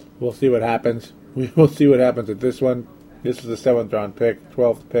 We'll see what happens. We'll see what happens at this one. This is a 7th-round pick,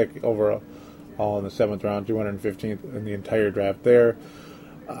 12th pick overall, all in the 7th round, 215th in the entire draft there.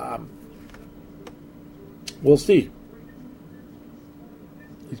 We'll see.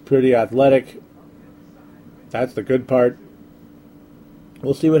 He's pretty athletic. That's the good part.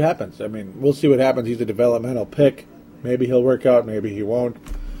 We'll see what happens. I mean, we'll see what happens. He's a developmental pick. Maybe he'll work out. Maybe he won't.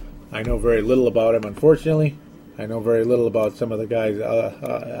 I know very little about him, unfortunately. I know very little about some of the guys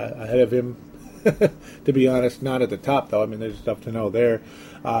ahead of him. To be honest, not at the top, though. I mean, there's stuff to know there.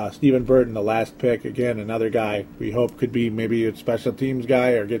 Stephen Burton, the last pick. Again, another guy we hope could be maybe a special teams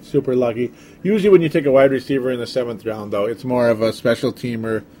guy or get super lucky. Usually when you take a wide receiver in the 7th round, though, it's more of a special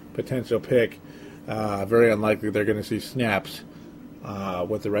teamer potential pick. Very unlikely they're going to see snaps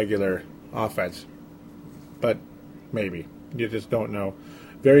with the regular offense. But maybe. You just don't know.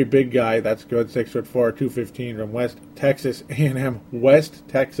 Very big guy. That's good. 6'4", 215 from West Texas A&M. West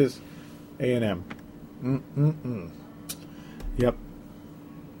Texas A&M. Yep.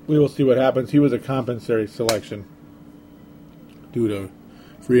 We will see what happens. He was a compensatory selection due to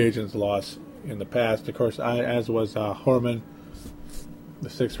free agents' loss in the past. Of course, as was Horman, the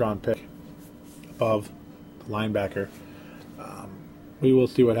 6th-round pick above linebacker. We will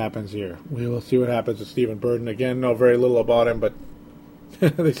see what happens here. We will see what happens with Stephen Burden. Again, know very little about him, but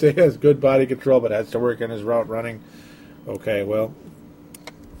they say he has good body control, but has to work on his route running. Okay, well,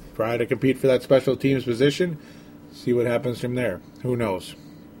 try to compete for that special teams position. See what happens from there. Who knows?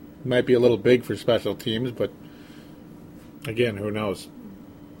 Might be a little big for special teams, but again, who knows?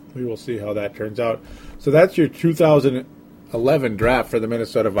 We will see how that turns out. So that's your 2011 draft for the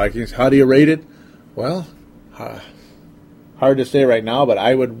Minnesota Vikings. How do you rate it? Well, hard to say right now, but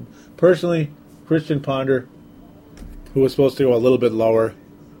I would personally, Christian Ponder, who was supposed to go a little bit lower,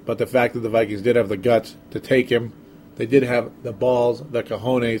 but the fact that the Vikings did have the guts to take him, they did have the balls, the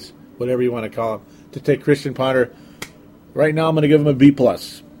cojones, whatever you want to call him, to take Christian Ponder. Right now I'm going to give him a B+. I'm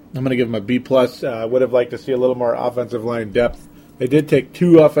going to give him a B+. I would have liked to see a little more offensive line depth. They did take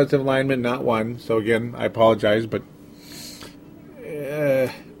 2 offensive linemen, not 1. So, again, I apologize. But,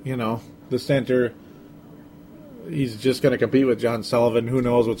 the center, he's just going to compete with John Sullivan. Who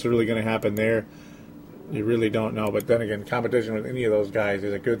knows what's really going to happen there? You really don't know. But then again, competition with any of those guys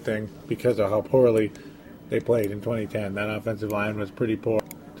is a good thing because of how poorly they played in 2010. That offensive line was pretty poor,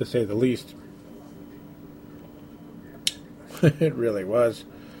 to say the least. It really was.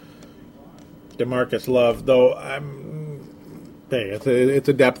 DeMarcus Love, though, it's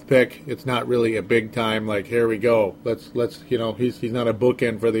a depth pick. It's not really a big time, like, here we go. Let's he's not a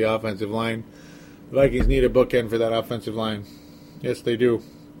bookend for the offensive line. The Vikings need a bookend for that offensive line. Yes, they do.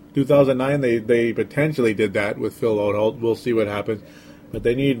 2009, they potentially did that with Phil Oldholt. We'll see what happens. But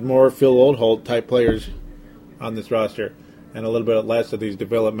they need more Phil Oldholt type players on this roster and a little bit less of these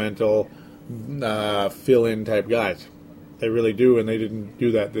developmental fill-in type guys. They really do, and they didn't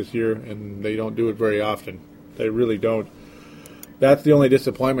do that this year, and they don't do it very often. They really don't. That's the only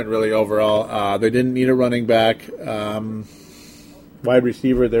disappointment, really, overall. They didn't need a running back. Wide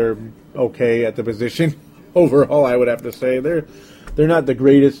receiver, they're okay at the position. Overall, I would have to say they're not the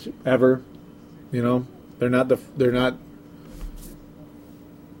greatest ever. They're not the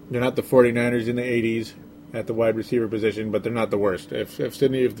 49ers in the 80s at the wide receiver position, but they're not the worst. If you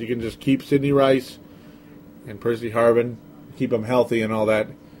can just keep Sidney Rice and Percy Harvin, keep them healthy and all that,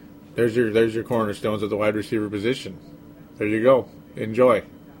 there's your cornerstones of the wide receiver position. There you go. Enjoy.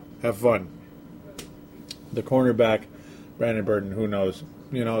 Have fun. The cornerback, Brandon Burton, who knows?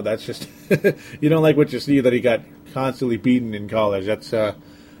 That's just you don't like what you see that he got constantly beaten in college. That's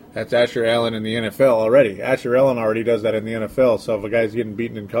Asher Allen in the NFL already. Asher Allen already does that in the NFL. So if a guy's getting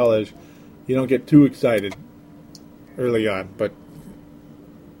beaten in college, you don't get too excited early on. But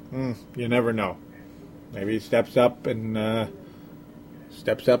you never know. Maybe he steps up and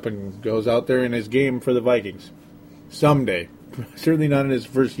goes out there in his game for the Vikings. Someday. Certainly not in his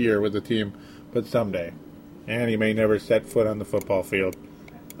first year with the team, but someday. And he may never set foot on the football field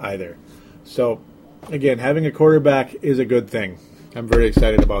either. So, again, having a quarterback is a good thing. I'm very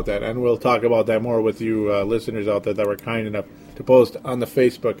excited about that. And we'll talk about that more with you listeners out there that were kind enough to post on the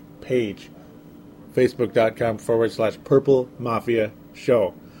Facebook page. Facebook.com/Purple Mafia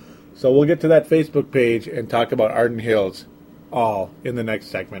Show. So we'll get to that Facebook page and talk about Arden Hills all in the next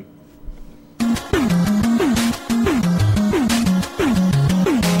segment.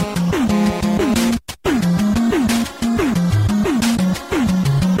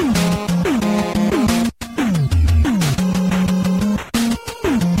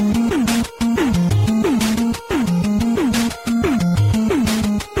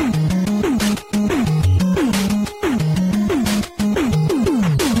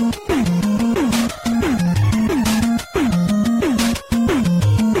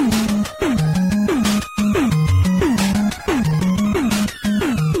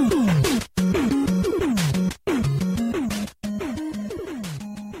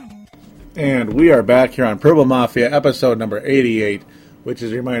 And we are back here on Purple Mafia, episode number 88, which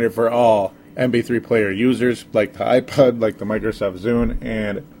is a reminder for all MP3 player users, like the iPod, like the Microsoft Zune,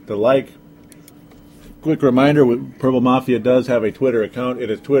 and the like. Quick reminder, Purple Mafia does have a Twitter account.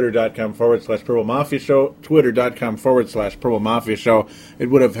 It is twitter.com/Purple Mafia Show, twitter.com/Purple Mafia Show. It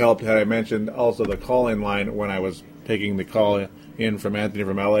would have helped had I mentioned also the call-in line when I was taking the call in from Anthony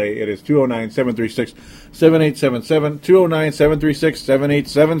from LA. It is 209-736-7877,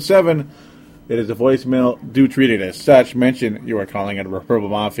 209-736-7877. It is a voicemail. Do treat it as such. Mention you are calling it Purple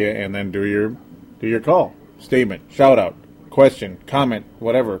Mafia, and then do your call. Statement, shout out, question, comment,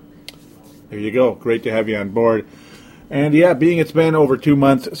 whatever. There you go. Great to have you on board. And yeah, being it's been over 2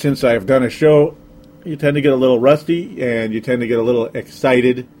 months since I've done a show, you tend to get a little rusty, and you tend to get a little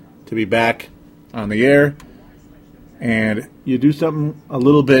excited to be back on the air. And you do something a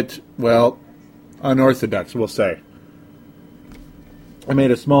little bit, well, unorthodox, we'll say. I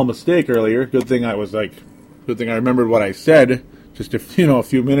made a small mistake earlier. Good thing I was Good thing I remembered what I said just a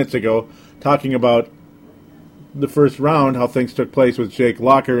few minutes ago, talking about the first round, how things took place with Jake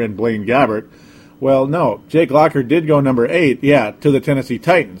Locker and Blaine Gabbert. Well, no, Jake Locker did go number 8, to the Tennessee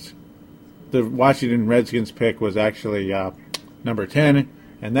Titans. The Washington Redskins pick was actually number 10,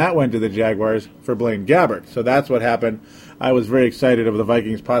 and that went to the Jaguars for Blaine Gabbert. So that's what happened. I was very excited of the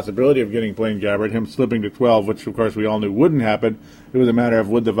Vikings' possibility of getting Blaine Gabbert, him slipping to 12, which, of course, we all knew wouldn't happen. It was a matter of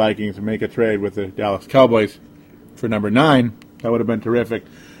would the Vikings make a trade with the Dallas Cowboys for number 9. That would have been terrific.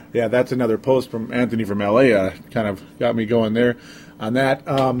 Yeah, that's another post from Anthony from L.A. Kind of got me going there on that.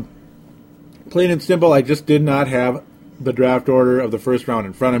 Plain and simple, I just did not have the draft order of the first round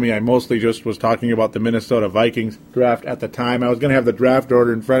in front of me. I mostly just was talking about the Minnesota Vikings draft at the time. I was going to have the draft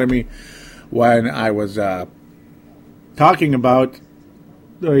order in front of me when I was talking about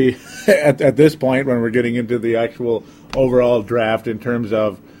at this point when we're getting into the actual overall draft in terms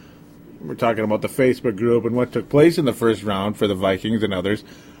of we're talking about the Facebook group and what took place in the first round for the Vikings and others,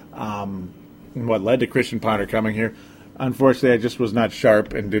 and what led to Christian Ponder coming here. Unfortunately, I just was not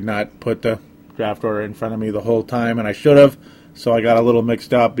sharp and did not put the draft order in front of me the whole time, and I should have, so I got a little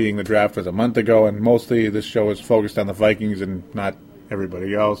mixed up, being the draft was a month ago, and mostly this show is focused on the Vikings and not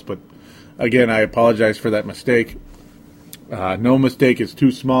everybody else, but again, I apologize for that mistake. No mistake is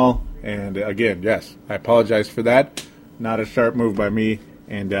too small, and again, yes, I apologize for that. Not a sharp move by me,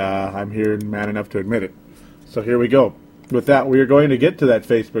 and I'm here and man enough to admit it. So here we go. With that, we are going to get to that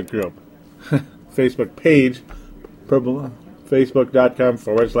Facebook group. Facebook page,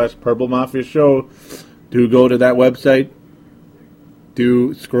 Facebook.com/Purple Mafia Show. Do go to that website.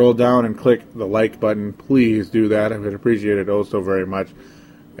 Do scroll down and click the like button. Please do that. I would appreciate it oh so very much,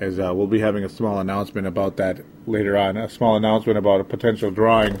 as we'll be having a small announcement about that later on. A small announcement about a potential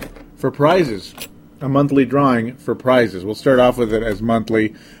drawing for prizes. A monthly drawing for prizes. We'll start off with it as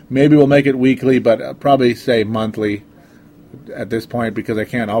monthly. Maybe we'll make it weekly, but I'll probably say monthly at this point because I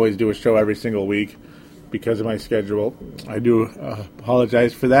can't always do a show every single week because of my schedule. I do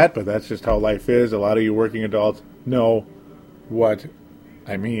apologize for that, but that's just how life is. A lot of you working adults know what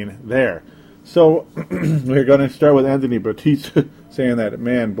I mean there. So we're going to start with Anthony Batista saying that,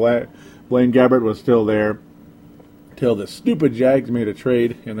 man, Blaine Gabbert was still there till the stupid Jags made a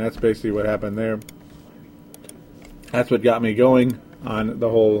trade, and that's basically what happened there. That's what got me going on the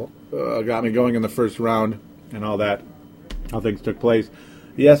whole, got me going in the first round and all that, how things took place.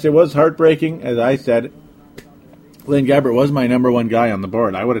 Yes, it was heartbreaking, as I said. Blaine Gabbert was my number 1 guy on the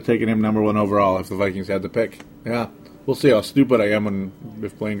board. I would have taken him number 1 overall if the Vikings had the pick. Yeah, we'll see how stupid I am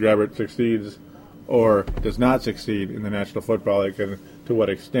if Blaine Gabbert succeeds or does not succeed in the National Football League, and to what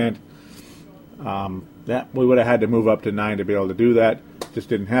extent. That we would have had to move up to 9 to be able to do that. Just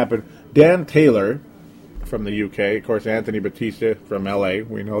didn't happen. Dan Taylor from the UK, of course, Anthony Batista from LA,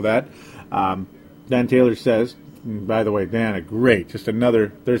 we know that. Dan Taylor says, by the way, Dan, a great, just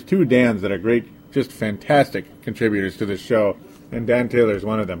another, there's 2 Dans that are great, just fantastic contributors to this show, and Dan Taylor is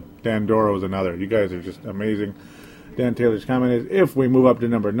one of them. Dan Doro is another. You guys are just amazing. Dan Taylor's comment is, if we move up to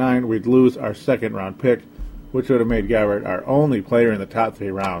number 9, we'd lose our second round pick, which would have made Gabbert our only player in the top 3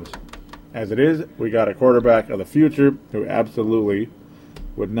 rounds. As it is, we got a quarterback of the future who absolutely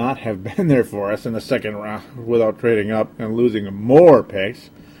would not have been there for us in the second round without trading up and losing more picks.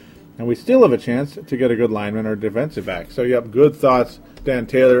 And we still have a chance to get a good lineman or defensive back. So, yep, good thoughts, Dan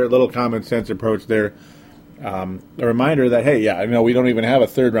Taylor. A little common sense approach there. A reminder that, hey, yeah, I know we don't even have a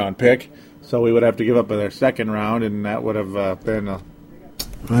third round pick, so we would have to give up our second round, and that would have been a...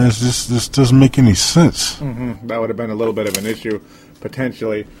 Man, this doesn't make any sense. That would have been a little bit of an issue,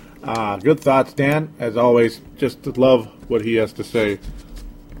 potentially. Good thoughts, Dan. As always, just love what he has to say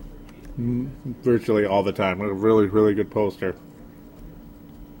virtually all the time. A really, really good poster.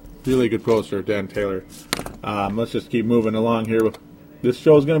 Really good poster, Dan Taylor. Let's just keep moving along here. This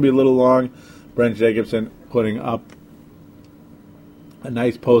show is going to be a little long. Brent Jacobson putting up a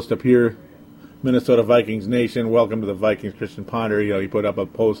nice post up here. Minnesota Vikings Nation, welcome to the Vikings. Christian Ponder, he put up a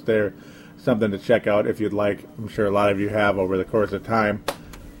post there. Something to check out if you'd like. I'm sure a lot of you have over the course of time.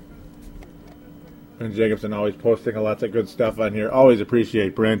 And Jacobson always posting lots of good stuff on here. Always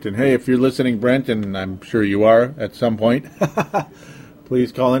appreciate Brent. And hey, if you're listening, Brent, and I'm sure you are at some point,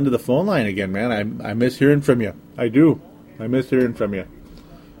 please call into the phone line again, man. I miss hearing from you. I do. I miss hearing from you.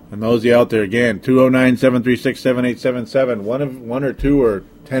 And those of you out there, again, 209-736-7877. One or 2 or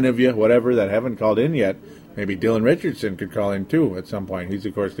 10 of you, whatever, that haven't called in yet. Maybe Dylan Richardson could call in, too, at some point. He's,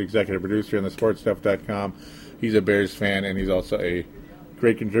 of course, the executive producer on the sportstuff.com. He's a Bears fan, and he's also a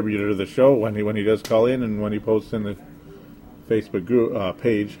great contributor to the show when he does call in and when he posts in the Facebook group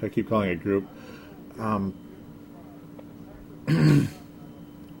page. I keep calling it group.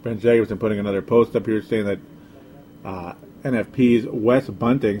 Brent Jacobson putting another post up here saying that NFP's Wes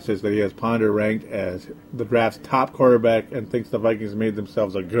Bunting says that he has Ponder ranked as the draft's top quarterback and thinks the Vikings made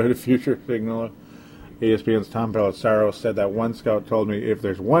themselves a good future signaler. ESPN's Tom Pelissero said that one scout told me if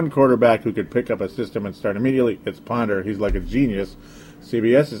there's one quarterback who could pick up a system and start immediately, it's Ponder. He's like a genius.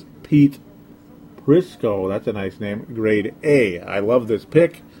 CBS's Pete Prisco, that's a nice name, grade A. I love this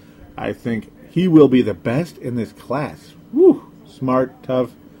pick. I think he will be the best in this class. Woo! Smart,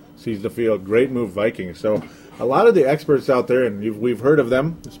 tough, sees the field. Great move, Vikings. So a lot of the experts out there, and we've heard of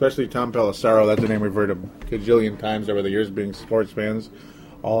them, especially Tom Pelissero. That's a name we've heard of a gajillion times over the years, being sports fans.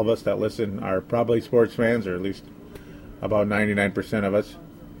 All of us that listen are probably sports fans, or at least about 99% of us.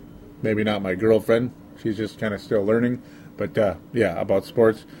 Maybe not my girlfriend. She's just kind of still learning. But, yeah, about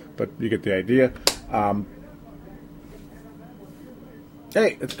sports. But you get the idea.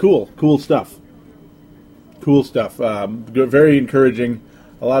 Hey, it's cool. Cool stuff. Cool stuff. Very encouraging.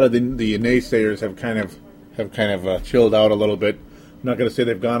 A lot of the naysayers have kind of chilled out a little bit. I'm not going to say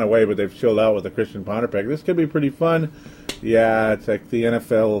they've gone away, but they've chilled out with the Christian Ponder pick. This could be pretty fun. Yeah, it's like the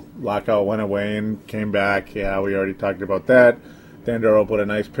NFL lockout went away and came back. Yeah, we already talked about that. Dandoro put a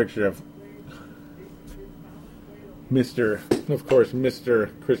nice picture of Mr.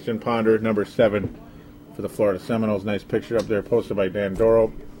 Christian Ponder, number 7 for the Florida Seminoles. Nice picture up there posted by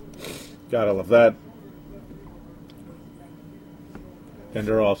Dandoro. Gotta love that.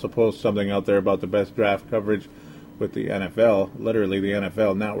 Dandoro also posts something out there about the best draft coverage with the NFL, literally the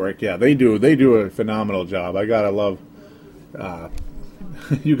NFL Network. Yeah, they do a phenomenal job. I gotta love.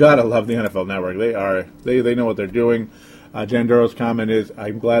 You gotta love the NFL Network. They know what they're doing. Dandoro's comment is,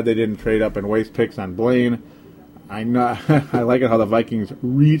 "I'm glad they didn't trade up and waste picks on Blaine. I like it how the Vikings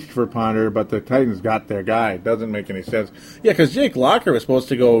reached for Ponder, but the Titans got their guy. It doesn't make any sense. Yeah, because Jake Locker was supposed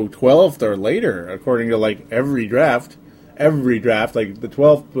to go 12th or later, according to like every draft. Like the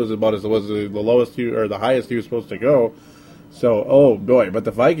 12th was about as was the lowest or the highest he was supposed to go. So, oh boy, but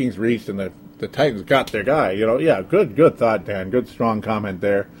the Vikings reached and the Titans got their guy. You know, yeah, good thought, Dan. Good strong comment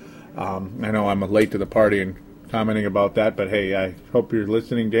there. I know I'm late to the party and commenting about that, but hey, I hope you're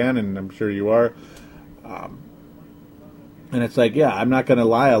listening, Dan, and I'm sure you are. And it's like, yeah, I'm not going to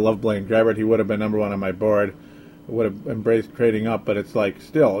lie. I love Blaine Gabbert. He would have been number 1 on my board. Would have embraced trading up, but it's like,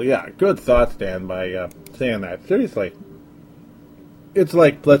 still, yeah, good thoughts, Dan, by saying that. Seriously. It's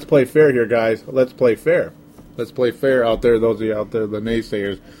like, let's play fair here, guys. Let's play fair. Let's play fair out there, those of you out there, the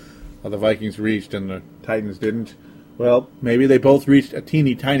naysayers. The Vikings reached and the Titans didn't. Well, maybe they both reached a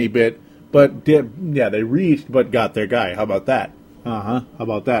teeny tiny bit, but they reached but got their guy. How about that? How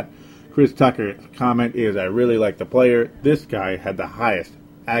about that? Chris Tucker's comment is, I really like the player. This guy had the highest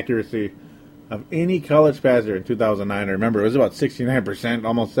accuracy of any college passer in 2009. I remember it was about 69%,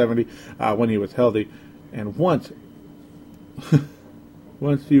 almost 70, when he was healthy. And once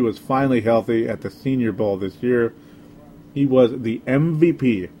he was finally healthy at the Senior Bowl this year, he was the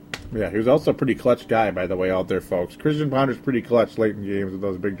MVP. Yeah, he was also a pretty clutch guy, by the way, out there, folks. Christian Ponder's pretty clutch late in games with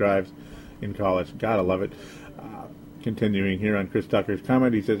those big drives in college. Gotta love it. Continuing here on Chris Tucker's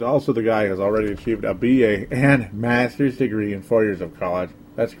comment, he says, also the guy has already achieved a BA and master's degree in 4 years of college.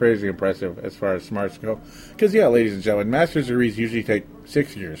 That's crazy impressive as far as smarts go. Because, yeah, ladies and gentlemen, master's degrees usually take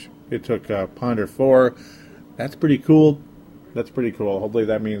 6 years. It took Ponder 4. That's pretty cool. Hopefully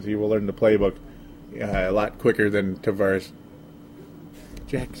that means he will learn the playbook a lot quicker than Tavares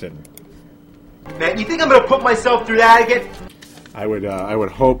Jackson. Man, you think I'm going to put myself through that again? I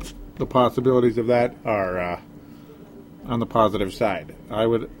would hope the possibilities of that are on the positive side. I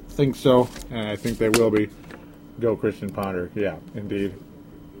would think so, and I think they will be. Go Christian Ponder. Yeah, indeed.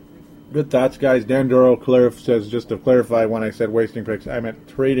 Good thoughts, guys. Dandoro says, just to clarify, when I said wasting picks, I meant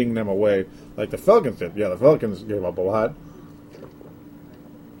trading them away, like the Falcons did. Yeah, the Falcons gave up a lot.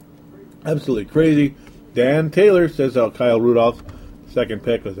 Absolutely crazy. Dan Taylor says, Kyle Rudolph, second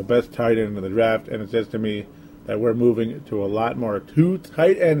pick, was the best tight end in the draft, and it says to me that we're moving to a lot more 2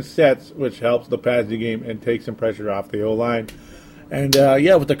 tight end sets, which helps the passing game and takes some pressure off the O-line. And,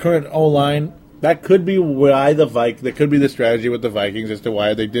 yeah, with the current O-line, that could be why that could be the strategy with the Vikings as to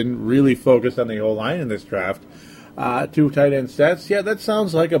why they didn't really focus on the O-line in this draft. 2 tight end sets, yeah, that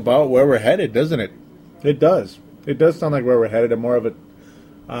sounds like about where we're headed, doesn't it? It does. It does sound like where we're headed, and more of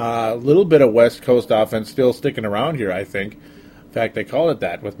a little bit of West Coast offense still sticking around here, I think. In fact, they call it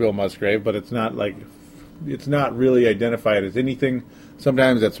that with Bill Musgrave, but it's not really identified as anything.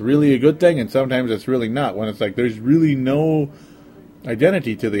 Sometimes that's really a good thing, and sometimes it's really not. When it's like there's really no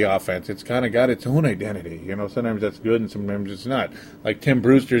identity to the offense, it's kind of got its own identity. You know, sometimes that's good, and sometimes it's not. Like Tim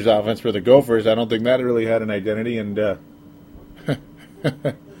Brewster's offense for the Gophers, I don't think that really had an identity. And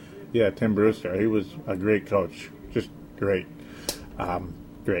yeah, Tim Brewster, he was a great coach, just great,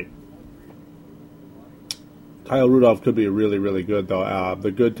 great. Kyle Rudolph could be really, really good, though.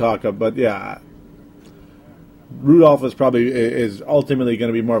 The good talk of, but yeah, Rudolph is ultimately going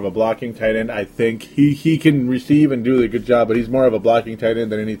to be more of a blocking tight end. I think he can receive and do a good job, but he's more of a blocking tight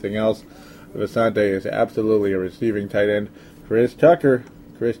end than anything else. Visante is absolutely a receiving tight end. Chris Tucker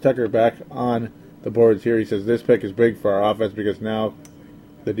back on the boards here. He says this pick is big for our offense because now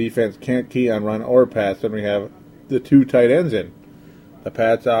the defense can't key on run or pass when we have the two tight ends in. The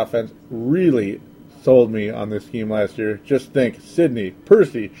Pats offense really sold me on this scheme last year. Just think, Sidney,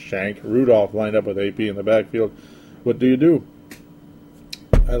 Percy, Shank, Rudolph lined up with AP in the backfield. What do you do?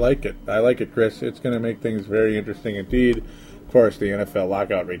 I like it, Chris. It's going to make things very interesting indeed. Of course, the NFL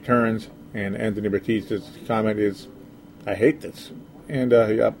lockout returns, and Anthony Batista's comment is, I hate this. And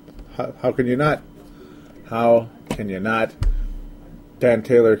how can you not? How can you not? Dan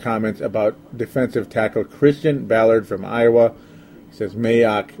Taylor comments about defensive tackle Christian Ballard from Iowa. He says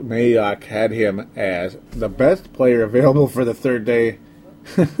Mayock had him as the best player available for the third day.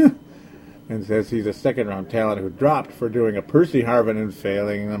 And says he's a second-round talent who dropped for doing a Percy Harvin and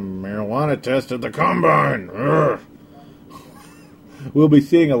failing the marijuana test at the combine. We'll be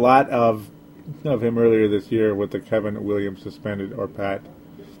seeing a lot of him earlier this year with the Kevin Williams suspended or Pat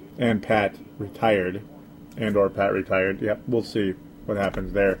retired. Yep, we'll see what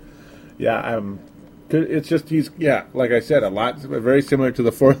happens there. Yeah, it's just like I said, very similar to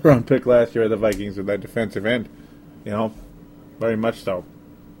the 4th-round pick last year of the Vikings with that defensive end. Very much so.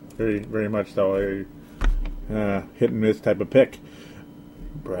 Very, very much so. A hit-and-miss type of pick.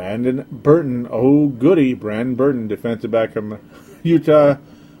 Brandon Burton. Oh, goody. Brandon Burton, defensive back from Utah.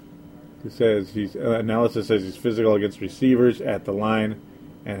 Analysis says he's physical against receivers at the line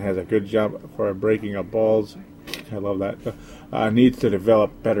and has a good jump for breaking up balls. I love that. Needs to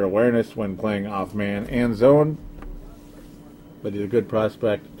develop better awareness when playing off man and zone. But he's a good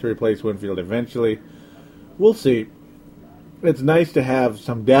prospect to replace Winfield eventually. We'll see. It's nice to have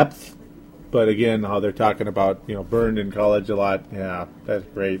some depth, but again, how they're talking about, burned in college a lot. Yeah, that's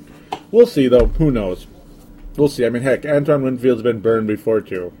great. We'll see, though. Who knows? We'll see. I mean, heck, Antoine Winfield's been burned before,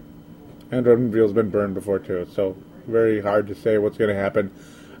 too. So very hard to say what's going to happen.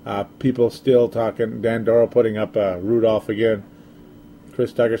 People still talking. Dan Dorrell putting up Rudolph again.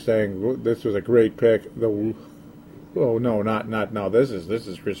 Chris Tucker saying this was a great pick. This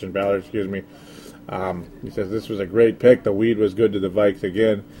is Christian Ballard. Excuse me. He says this was a great pick. The weed was good to the Vikes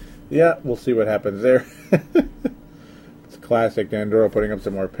again. Yeah, we'll see what happens there. It's classic. Dan Dorrell putting up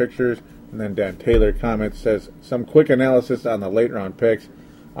some more pictures, and then Dan Taylor comments says some quick analysis on the late round picks.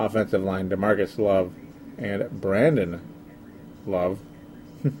 Offensive line: DeMarcus Love and Brandon Love.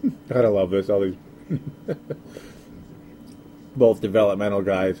 Gotta love this. All these both developmental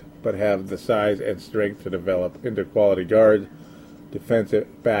guys, but have the size and strength to develop into quality guards.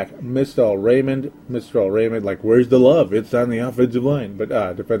 Defensive back Mistral Raymond, like where's the love? It's on the offensive line. But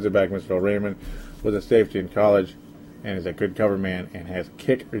defensive back Mistral Raymond was a safety in college and is a good cover man and has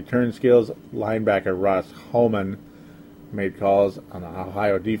kick return skills. Linebacker Ross Holman made calls on the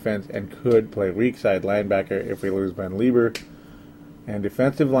Ohio defense and could play weak side linebacker if we lose Ben Lieber. And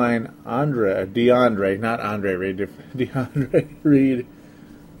defensive line, DeAndre Reed,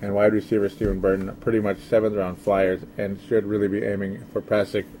 and wide receiver Stephen Burton, pretty much 7th-round flyers, and should really be aiming for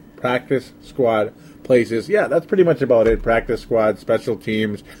practice squad places. Yeah, that's pretty much about it. Practice squad, special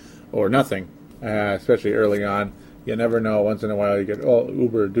teams, or nothing, especially early on. You never know. Once in a while you get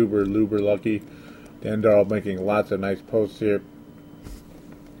uber lucky. Dan Dorrell making lots of nice posts here.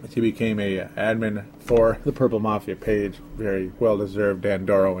 He became a admin for the Purple Mafia page. Very well-deserved, Dan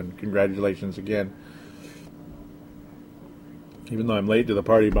Dorrell, and congratulations again. Even though I'm late to the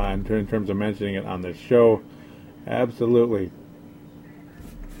party in terms of mentioning it on this show. Absolutely.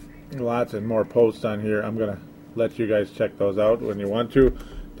 Lots and more posts on here. I'm going to let you guys check those out when you want to.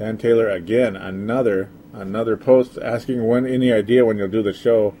 Dan Taylor, again, another post asking any idea when you'll do the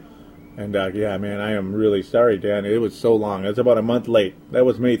show. And, yeah, man, I am really sorry, Dan. It was so long. It's about a month late. That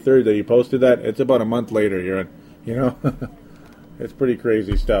was May 3rd that you posted that. It's about a month later, It's pretty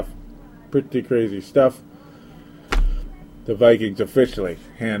crazy stuff. The Vikings officially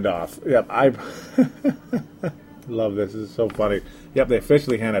hand off. Yep, I love this. This is so funny. Yep, they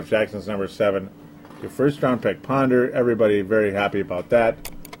officially hand off Jackson's number 7. Your first-round pick, Ponder. Everybody very happy about that.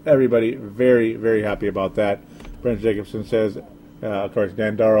 Everybody very, very happy about that. Brent Jacobson says... of course,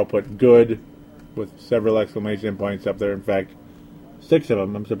 Dan Dorrell put good with several exclamation points up there. In fact, 6 of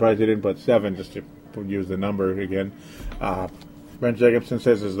them. I'm surprised he didn't put 7 just to use the number again. Brent Jacobson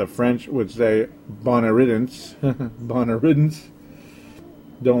says, as the French would say, bon riddance. Bon riddance.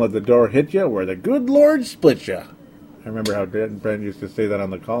 Don't let the door hit you where the good Lord split you. I remember how Brent used to say that on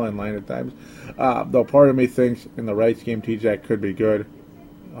the call-in line at times. Though part of me thinks in the right scheme, T-Jack could be good.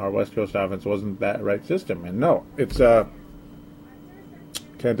 Our West Coast offense wasn't that right system. And no, it's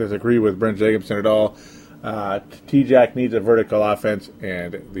can't disagree with Brent Jacobson at all. T-Jack needs a vertical offense,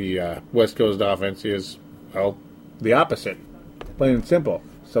 and the West Coast offense is, well, the opposite. Plain and simple.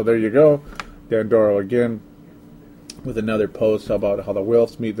 So there you go. Dan Doro again with another post about how the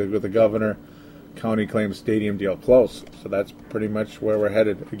Wilfs meet with the governor. County claims stadium deal close. So that's pretty much where we're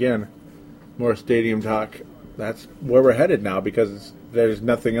headed. Again, more stadium talk. That's where we're headed now because there's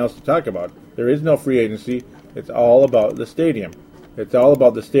nothing else to talk about. There is no free agency. It's all about the stadium. It's all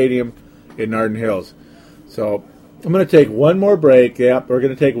about the stadium in Arden Hills. So I'm going to take one more break. Yep, we're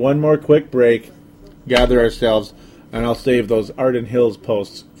going to take one more quick break, gather ourselves, and I'll save those Arden Hills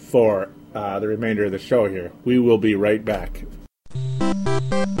posts for the remainder of the show here. We will be right back.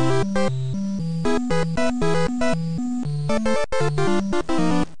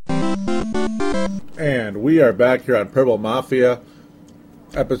 And we are back here on Purple Mafia,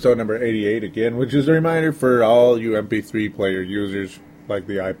 episode number 88 again, which is a reminder for all you MP3 player users like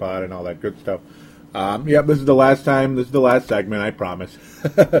the iPod and all that good stuff. This is the last time. This is the last segment, I promise.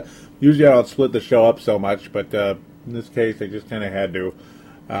 Usually I don't split the show up so much, but in this case I just kind of had to.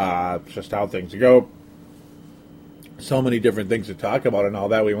 It's just how things go. So many different things to talk about and all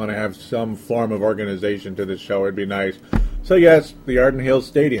that. We want to have some form of organization to this show. It'd be nice. So yes, the Arden Hills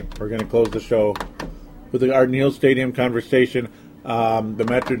Stadium. We're going to close the show with the Arden Hills Stadium conversation.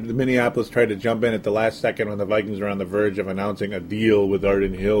 The Minneapolis tried to jump in at the last second when the Vikings were on the verge of announcing a deal with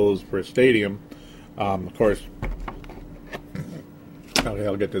Arden Hills for a stadium. Of course, okay,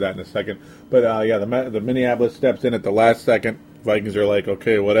 I'll get to that in a second. But the Minneapolis steps in at the last second. Vikings are like,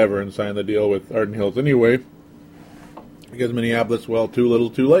 okay, whatever, and sign the deal with Arden Hills anyway. Because Minneapolis, well, too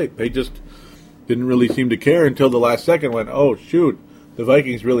little, too late. They just didn't really seem to care until the last second when, oh, shoot, the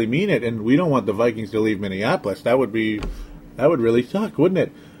Vikings really mean it, and we don't want the Vikings to leave Minneapolis. That would really suck, wouldn't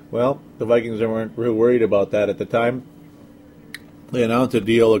it? Well, the Vikings weren't real worried about that at the time. They announced a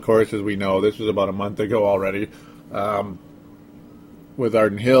deal, of course, as we know. This was about a month ago already. With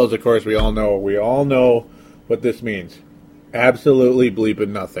Arden Hills, of course, we all know what this means. Absolutely bleeping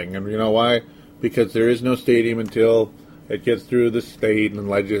nothing. And you know why? Because there is no stadium until it gets through the state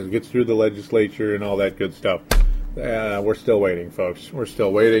and gets through the legislature and all that good stuff. We're still waiting, folks. We're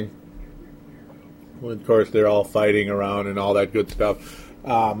still waiting. Well, of course, they're all fighting around and all that good stuff.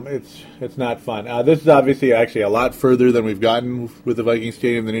 It's not fun. This is obviously actually a lot further than we've gotten with the Viking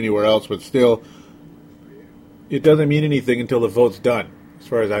Stadium than anywhere else, but still, it doesn't mean anything until the vote's done, as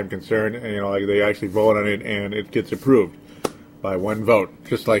far as I'm concerned. And, like they actually vote on it and it gets approved by one vote,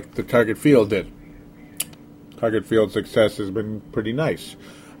 just like the Target Field did. Target Field's success has been pretty nice.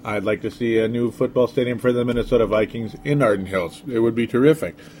 I'd like to see a new football stadium for the Minnesota Vikings in Arden Hills. It would be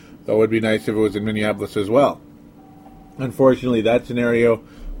terrific. Though it would be nice if it was in Minneapolis as well. Unfortunately, that scenario,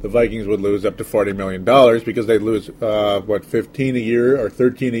 the Vikings would lose up to $40 million because they'd lose, 15 a year or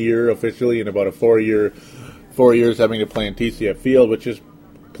 13 a year officially in about 4 years having to play in TCF Field, which is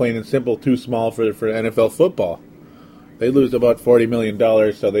plain and simple too small for NFL football. They lose about $40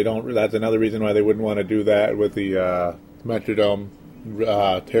 million, so they don't. That's another reason why they wouldn't want to do that with the Metrodome,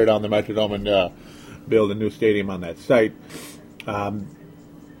 tear down the Metrodome and build a new stadium on that site.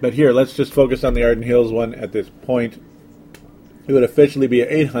 But here, let's just focus on the Arden Hills one at this point. It would officially be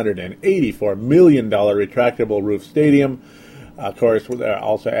an $884 million retractable roof stadium. Of course, we're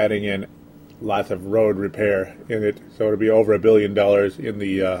also adding in lots of road repair in it, so it'll be over $1 billion in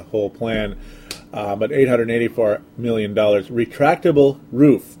the whole plan. But $884 million retractable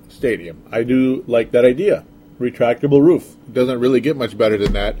roof stadium. I do like that idea. Retractable roof. It doesn't really get much better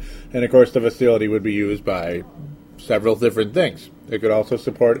than that. And, of course, the facility would be used by several different things. It could also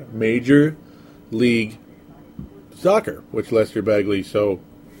support Major League Soccer, which Lester Bagley so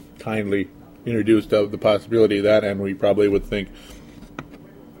kindly introduced of the possibility of that, and we probably would think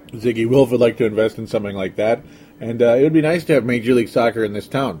Ziggy Wolf would like to invest in something like that. And it would be nice to have Major League Soccer in this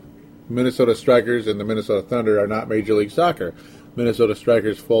town. Minnesota Strikers and the Minnesota Thunder are not Major League Soccer. Minnesota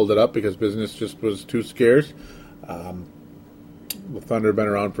Strikers folded up because business just was too scarce. The Thunder have been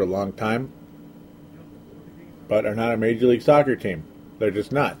around for a long time, but are not a Major League Soccer team. They're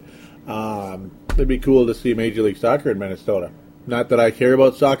just not. It'd be cool to see Major League Soccer in Minnesota. Not that I care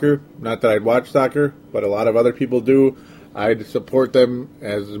about soccer, not that I'd watch soccer, but a lot of other people do. I'd support them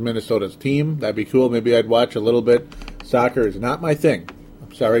as Minnesota's team. That'd be cool. Maybe I'd watch a little bit. Soccer is not my thing.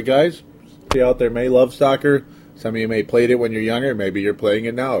 I'm sorry, guys. You out there may love soccer. Some of you may played it when you're younger. Maybe you're playing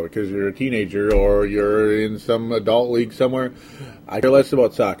it now because you're a teenager or you're in some adult league somewhere. I care less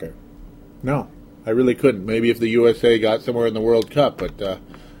about soccer. No. I really couldn't. Maybe if the USA got somewhere in the World Cup, but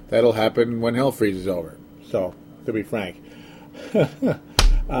that'll happen when hell freezes over. So, to be frank.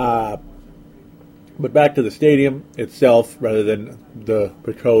 But back to the stadium itself, rather than the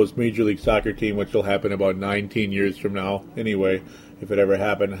proposed Major League Soccer team, which will happen about 19 years from now, anyway, if it ever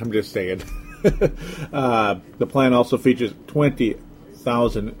happened. I'm just saying. The plan also features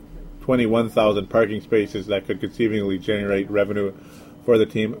 21,000 parking spaces that could conceivably generate revenue for the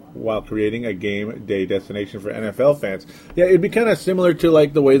team while creating a game day destination for NFL fans. Yeah, it'd be kind of similar to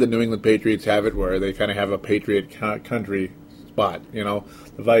like the way the New England Patriots have it, where they kind of have a Patriot country spot. You know,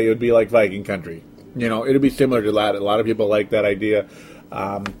 it would be like Viking country. You know, it'd be similar to that. A lot of people like that idea.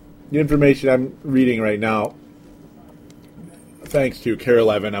 The information I'm reading right now, thanks to Care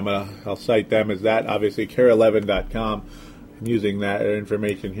 11, I'll cite them as that. Obviously, care11.com. I'm using that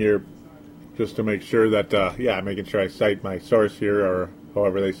information here just to make sure that, making sure I cite my source here, or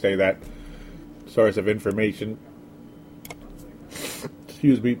however they say that, source of information.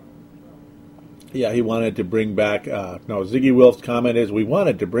 Excuse me. Yeah, he wanted to bring back, Ziggy Wilf's comment is, we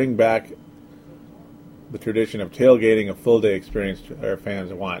wanted to bring back the tradition of tailgating, a full-day experience our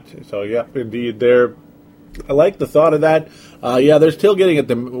fans want. So, yep, indeed, I like the thought of that. There's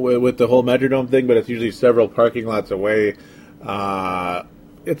tailgating with the whole Metrodome thing, but it's usually several parking lots away.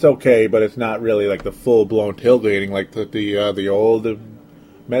 It's okay, but it's not really like the full-blown tailgating like the old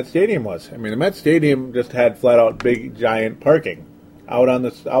Met Stadium was. I mean, the Met Stadium just had flat-out big, giant parking out on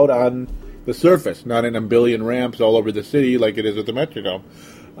the surface, not in a billion ramps all over the city like it is at the Metrodome.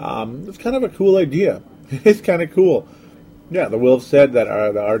 It's kind of a cool idea. It's kind of cool. Yeah, the Wolves said that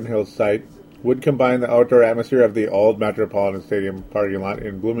the Arden Hills site would combine the outdoor atmosphere of the old Metropolitan Stadium parking lot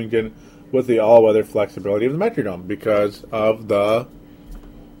in Bloomington with the all-weather flexibility of the Metrodome because of the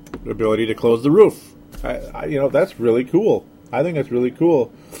ability to close the roof. That's really cool. I think that's really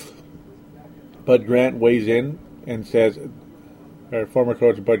cool. Bud Grant weighs in and says, our former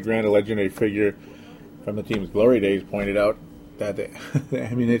coach Bud Grant, a legendary figure from the team's glory days, pointed out that the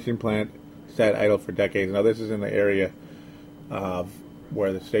ammunition plant sat idle for decades. Now, this is in the area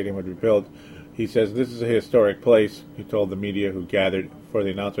where the stadium would be built. He says, this is a historic place, he told the media who gathered for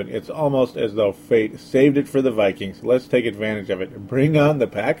the announcement. It's almost as though fate saved it for the Vikings. Let's take advantage of it. Bring on the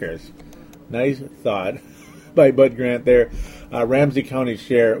Packers. Nice thought by Bud Grant there. Ramsey County's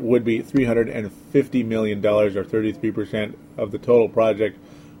share would be $350 million, or 33% of the total project,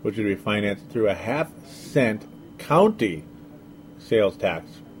 which would be financed through a half-cent county sales tax.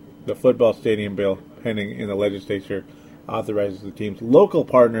 The football stadium bill pending in the legislature authorizes the team's local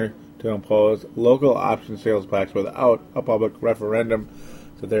partner to impose local option sales tax without a public referendum.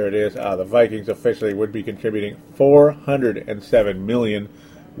 So there it is. The Vikings officially would be contributing $407 million,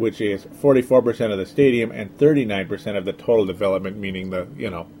 which is 44% of the stadium and 39% of the total development, meaning the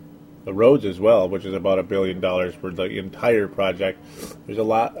roads as well, which is about $1 billion for the entire project. There's a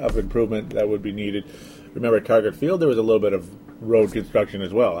lot of improvement that would be needed. Remember, at Target Field, there was a little bit of road construction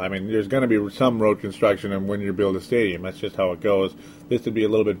as well. I mean, there's going to be some road construction when you build a stadium. That's just how it goes. This would be a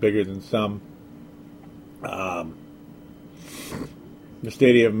little bit bigger than some. The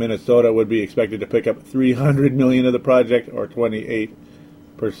Stadium of Minnesota would be expected to pick up $300 million of the project, or 28%,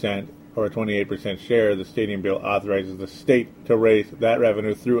 or a 28% share. The stadium bill authorizes the state to raise that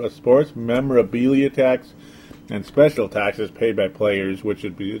revenue through a sports memorabilia tax and special taxes paid by players, which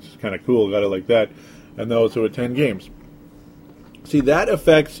would be, it's kind of cool, got it like that, and those who attend games. See, that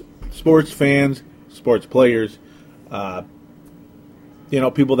affects sports fans, sports players,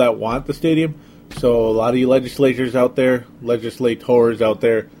 people that want the stadium. So a lot of you legislators out there,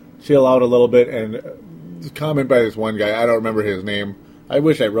 chill out a little bit. And comment by this one guy, I don't remember his name. I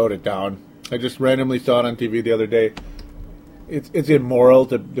wish I wrote it down. I just randomly saw it on TV the other day. It's immoral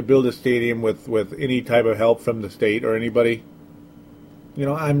to build a stadium with any type of help from the state or anybody.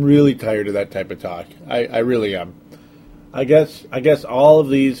 I'm really tired of that type of talk. I really am. I guess all of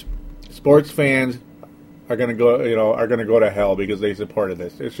these sports fans are going to go to hell because they supported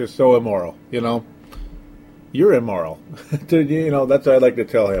this. It's just so immoral, You're immoral. That's what I'd like to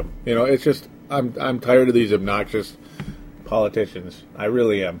tell him. It's just I'm tired of these obnoxious politicians. I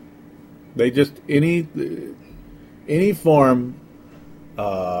really am. They just any form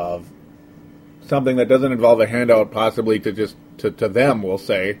of something that doesn't involve a handout, possibly to them, we'll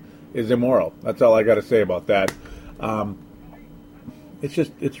say, is immoral. That's all I got to say about that.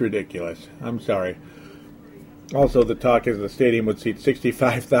 It's ridiculous. I'm sorry. Also, the talk is the stadium would seat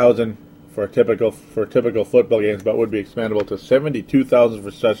 65,000 for typical football games, but would be expandable to 72,000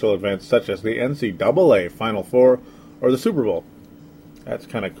 for special events such as the NCAA Final Four or the Super Bowl. That's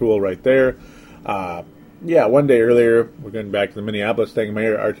kind of cool right there. Yeah, one day earlier, we're going back to the Minneapolis thing.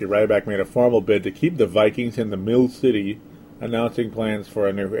 Mayor Archie Ryback made a formal bid to keep the Vikings in the Mill City, announcing plans for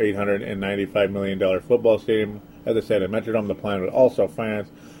a new $895 million football stadium. As I said, at Metrodome, the plan would also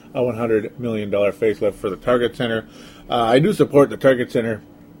finance a $100 million facelift for the Target Center. I do support the Target Center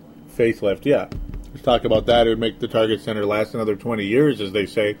facelift, yeah. Let's talk about that. It would make the Target Center last another 20 years, as they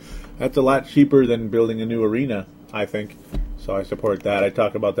say. That's a lot cheaper than building a new arena, I think. So I support that. I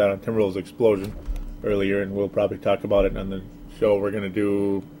talked about that on Timberwolves Explosion earlier, and we'll probably talk about it on the show we're going to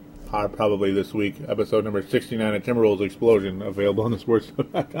do probably this week, episode number 69 of Timberwolves Explosion, available on the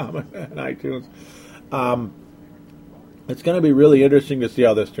sports.com and iTunes. It's going to be really interesting to see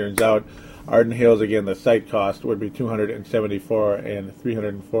how this turns out. Arden Hills, again, the site cost would be $274 and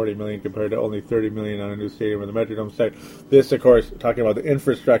 $340 million compared to only $30 million on a new stadium in the Metrodome site. This, of course, talking about the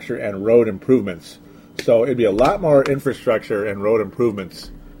infrastructure and road improvements. So it'd be a lot more infrastructure and road improvements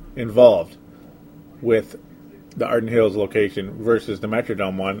involved with the Arden Hills location versus the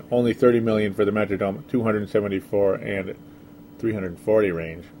Metrodome one. Only $30 million for the Metrodome, $274 and $340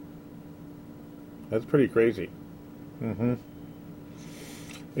 range. That's pretty crazy.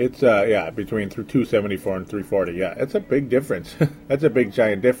 It's between 274 and 340. Yeah, it's a big difference. That's a big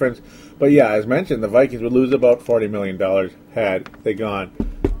giant difference. But yeah, as mentioned, the Vikings would lose about $40 million had they gone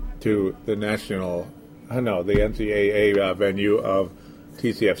to the the NCAA venue of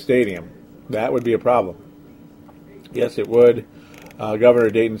TCF Stadium. That would be a problem. Yes, it would. Governor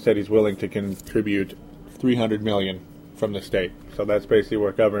Dayton said he's willing to contribute $300 million from the state. So that's basically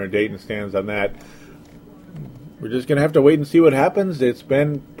where Governor Dayton stands on that. We're just going to have to wait and see what happens. It's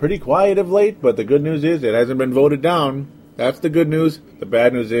been pretty quiet of late, but the good news is it hasn't been voted down. That's the good news. The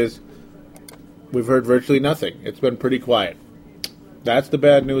bad news is we've heard virtually nothing. It's been pretty quiet. That's the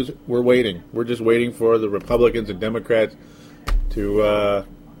bad news. We're waiting. We're just waiting for the Republicans and Democrats to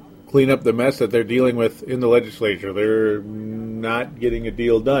clean up the mess that they're dealing with in the legislature. They're not getting a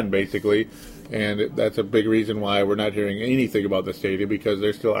deal done, basically, and that's a big reason why we're not hearing anything about the stadium, because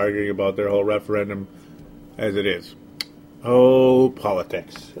they're still arguing about their whole referendum as it is. Oh,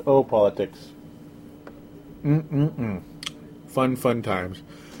 politics. Oh, politics. Fun times.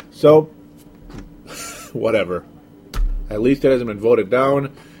 So, whatever. At least it hasn't been voted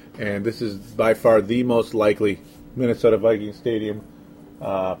down, and this is by far the most likely Minnesota Vikings Stadium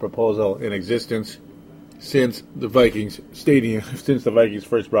proposal in existence since the Vikings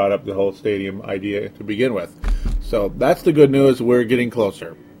first brought up the whole stadium idea to begin with. So that's the good news. We're getting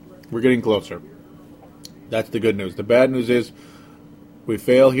closer. That's the good news. The bad news is we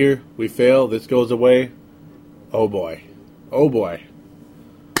fail here. We fail. This goes away. Oh, boy.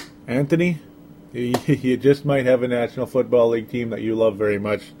 Anthony, you just might have a National Football League team that you love very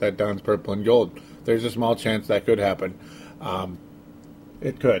much that dons purple and gold. There's a small chance that could happen.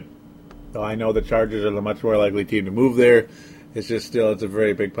 It could. Though I know the Chargers are the much more likely team to move there. It's just it's a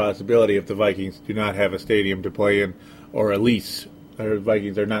very big possibility if the Vikings do not have a stadium to play in or a lease. The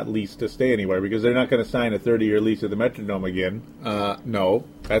Vikings are not leased to stay anywhere because they're not going to sign a 30-year lease at the Metrodome again. No,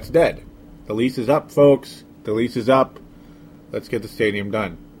 that's dead. The lease is up, folks. The lease is up. Let's get the stadium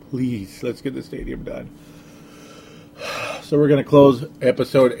done. Please, let's get the stadium done. So we're going to close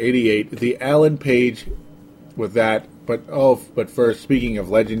episode 88, the Alan Page, with that. But first, speaking of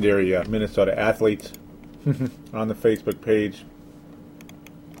legendary Minnesota athletes, on the Facebook page,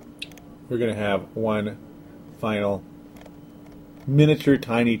 we're going to have one final miniature,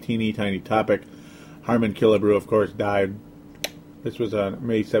 teeny tiny topic. Harmon Killebrew, of course, died. This was on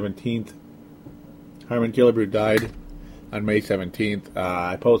May 17th. Harmon Killebrew died on May 17th.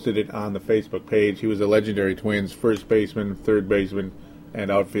 I posted it on the Facebook page. He was a legendary Twins first baseman, third baseman, and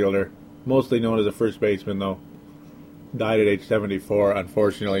outfielder. Mostly known as a first baseman, though. Died at age 74,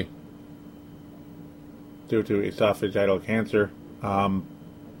 unfortunately, due to esophageal cancer.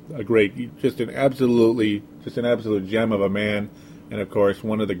 Just an absolute gem of a man, and of course,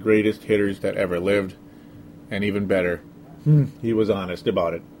 one of the greatest hitters that ever lived, and even better, he was honest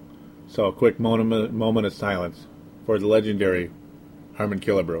about it. So a quick moment of silence for the legendary Harmon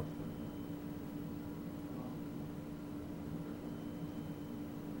Killebrew.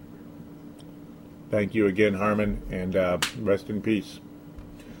 Thank you again, Harmon, and rest in peace.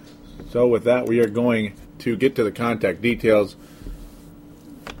 So with that, we are going to get to the contact details.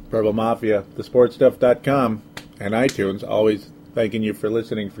 Purple Mafia, thesportstuff.com, and iTunes. Always thanking you for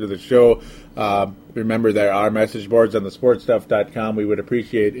listening to the show. Remember, there are message boards on thesportstuff.com. We would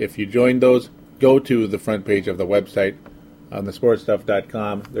appreciate if you joined those. Go to the front page of the website on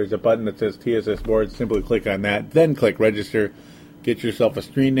thesportstuff.com. There's a button that says TSS Boards. Simply click on that. Then click register. Get yourself a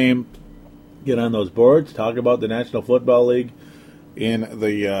screen name. Get on those boards. Talk about the National Football League in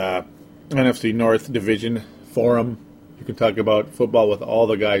the NFC North Division forum. You can talk about football with all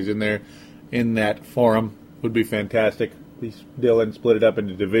the guys in there in that forum. Would be fantastic. Please, Dylan, split it up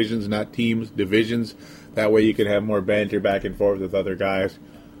into divisions, not teams, divisions. That way you can have more banter back and forth with other guys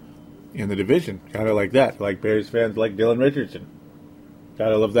in the division. Kind of like that. Like Bears fans like Dylan Richardson.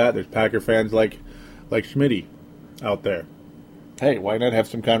 Gotta love that. There's Packer fans like Schmitty out there. Hey, why not have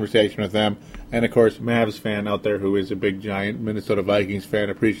some conversation with them? And, of course, Mavs fan out there who is a big, giant Minnesota Vikings fan.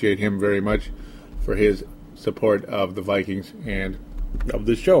 Appreciate him very much for his support of the Vikings and of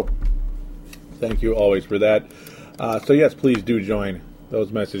this show. Thank you always for that. So, yes, please do join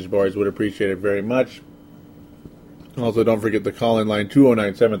those message boards. Would appreciate it very much. Also, don't forget the call-in line,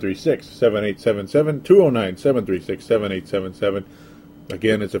 209-736-7877, 209-736-7877.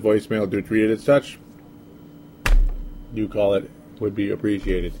 Again, it's a voicemail. Do treat it as such. Do call it. Would be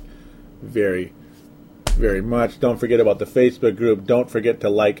appreciated very, very much. Don't forget about the Facebook group. Don't forget to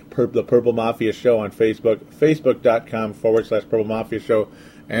like the Purple Mafia Show on Facebook, facebook.com/Purple Mafia Show.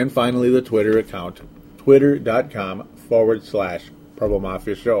 And finally, the Twitter account, twitter.com/Purple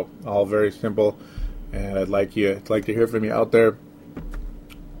Mafia Show. All very simple. And I'd like to hear from you out there.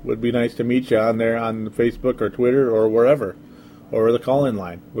 Would be nice to meet you on there on Facebook or Twitter or wherever. Or the call-in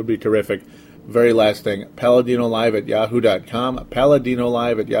line. Would be terrific. Very last thing, PaladinoLive@yahoo.com.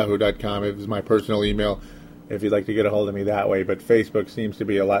 PaladinoLive@yahoo.com is my personal email if you'd like to get a hold of me that way. But Facebook seems to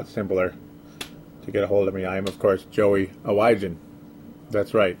be a lot simpler to get a hold of me. I am, of course, Joey Awajan.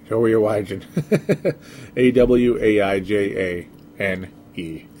 That's right, Joey Awajan. AWAIJANE.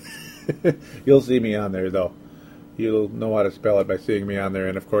 You'll see me on there, though. You'll know how to spell it by seeing me on there.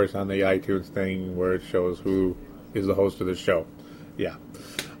 And, of course, on the iTunes thing where it shows who is the host of the show. Yeah.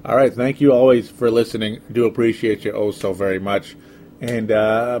 All right, thank you always for listening. Do appreciate you so very much. And,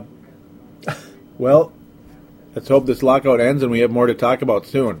 well, let's hope this lockout ends and we have more to talk about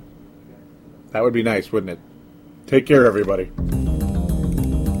soon. That would be nice, wouldn't it? Take care, everybody.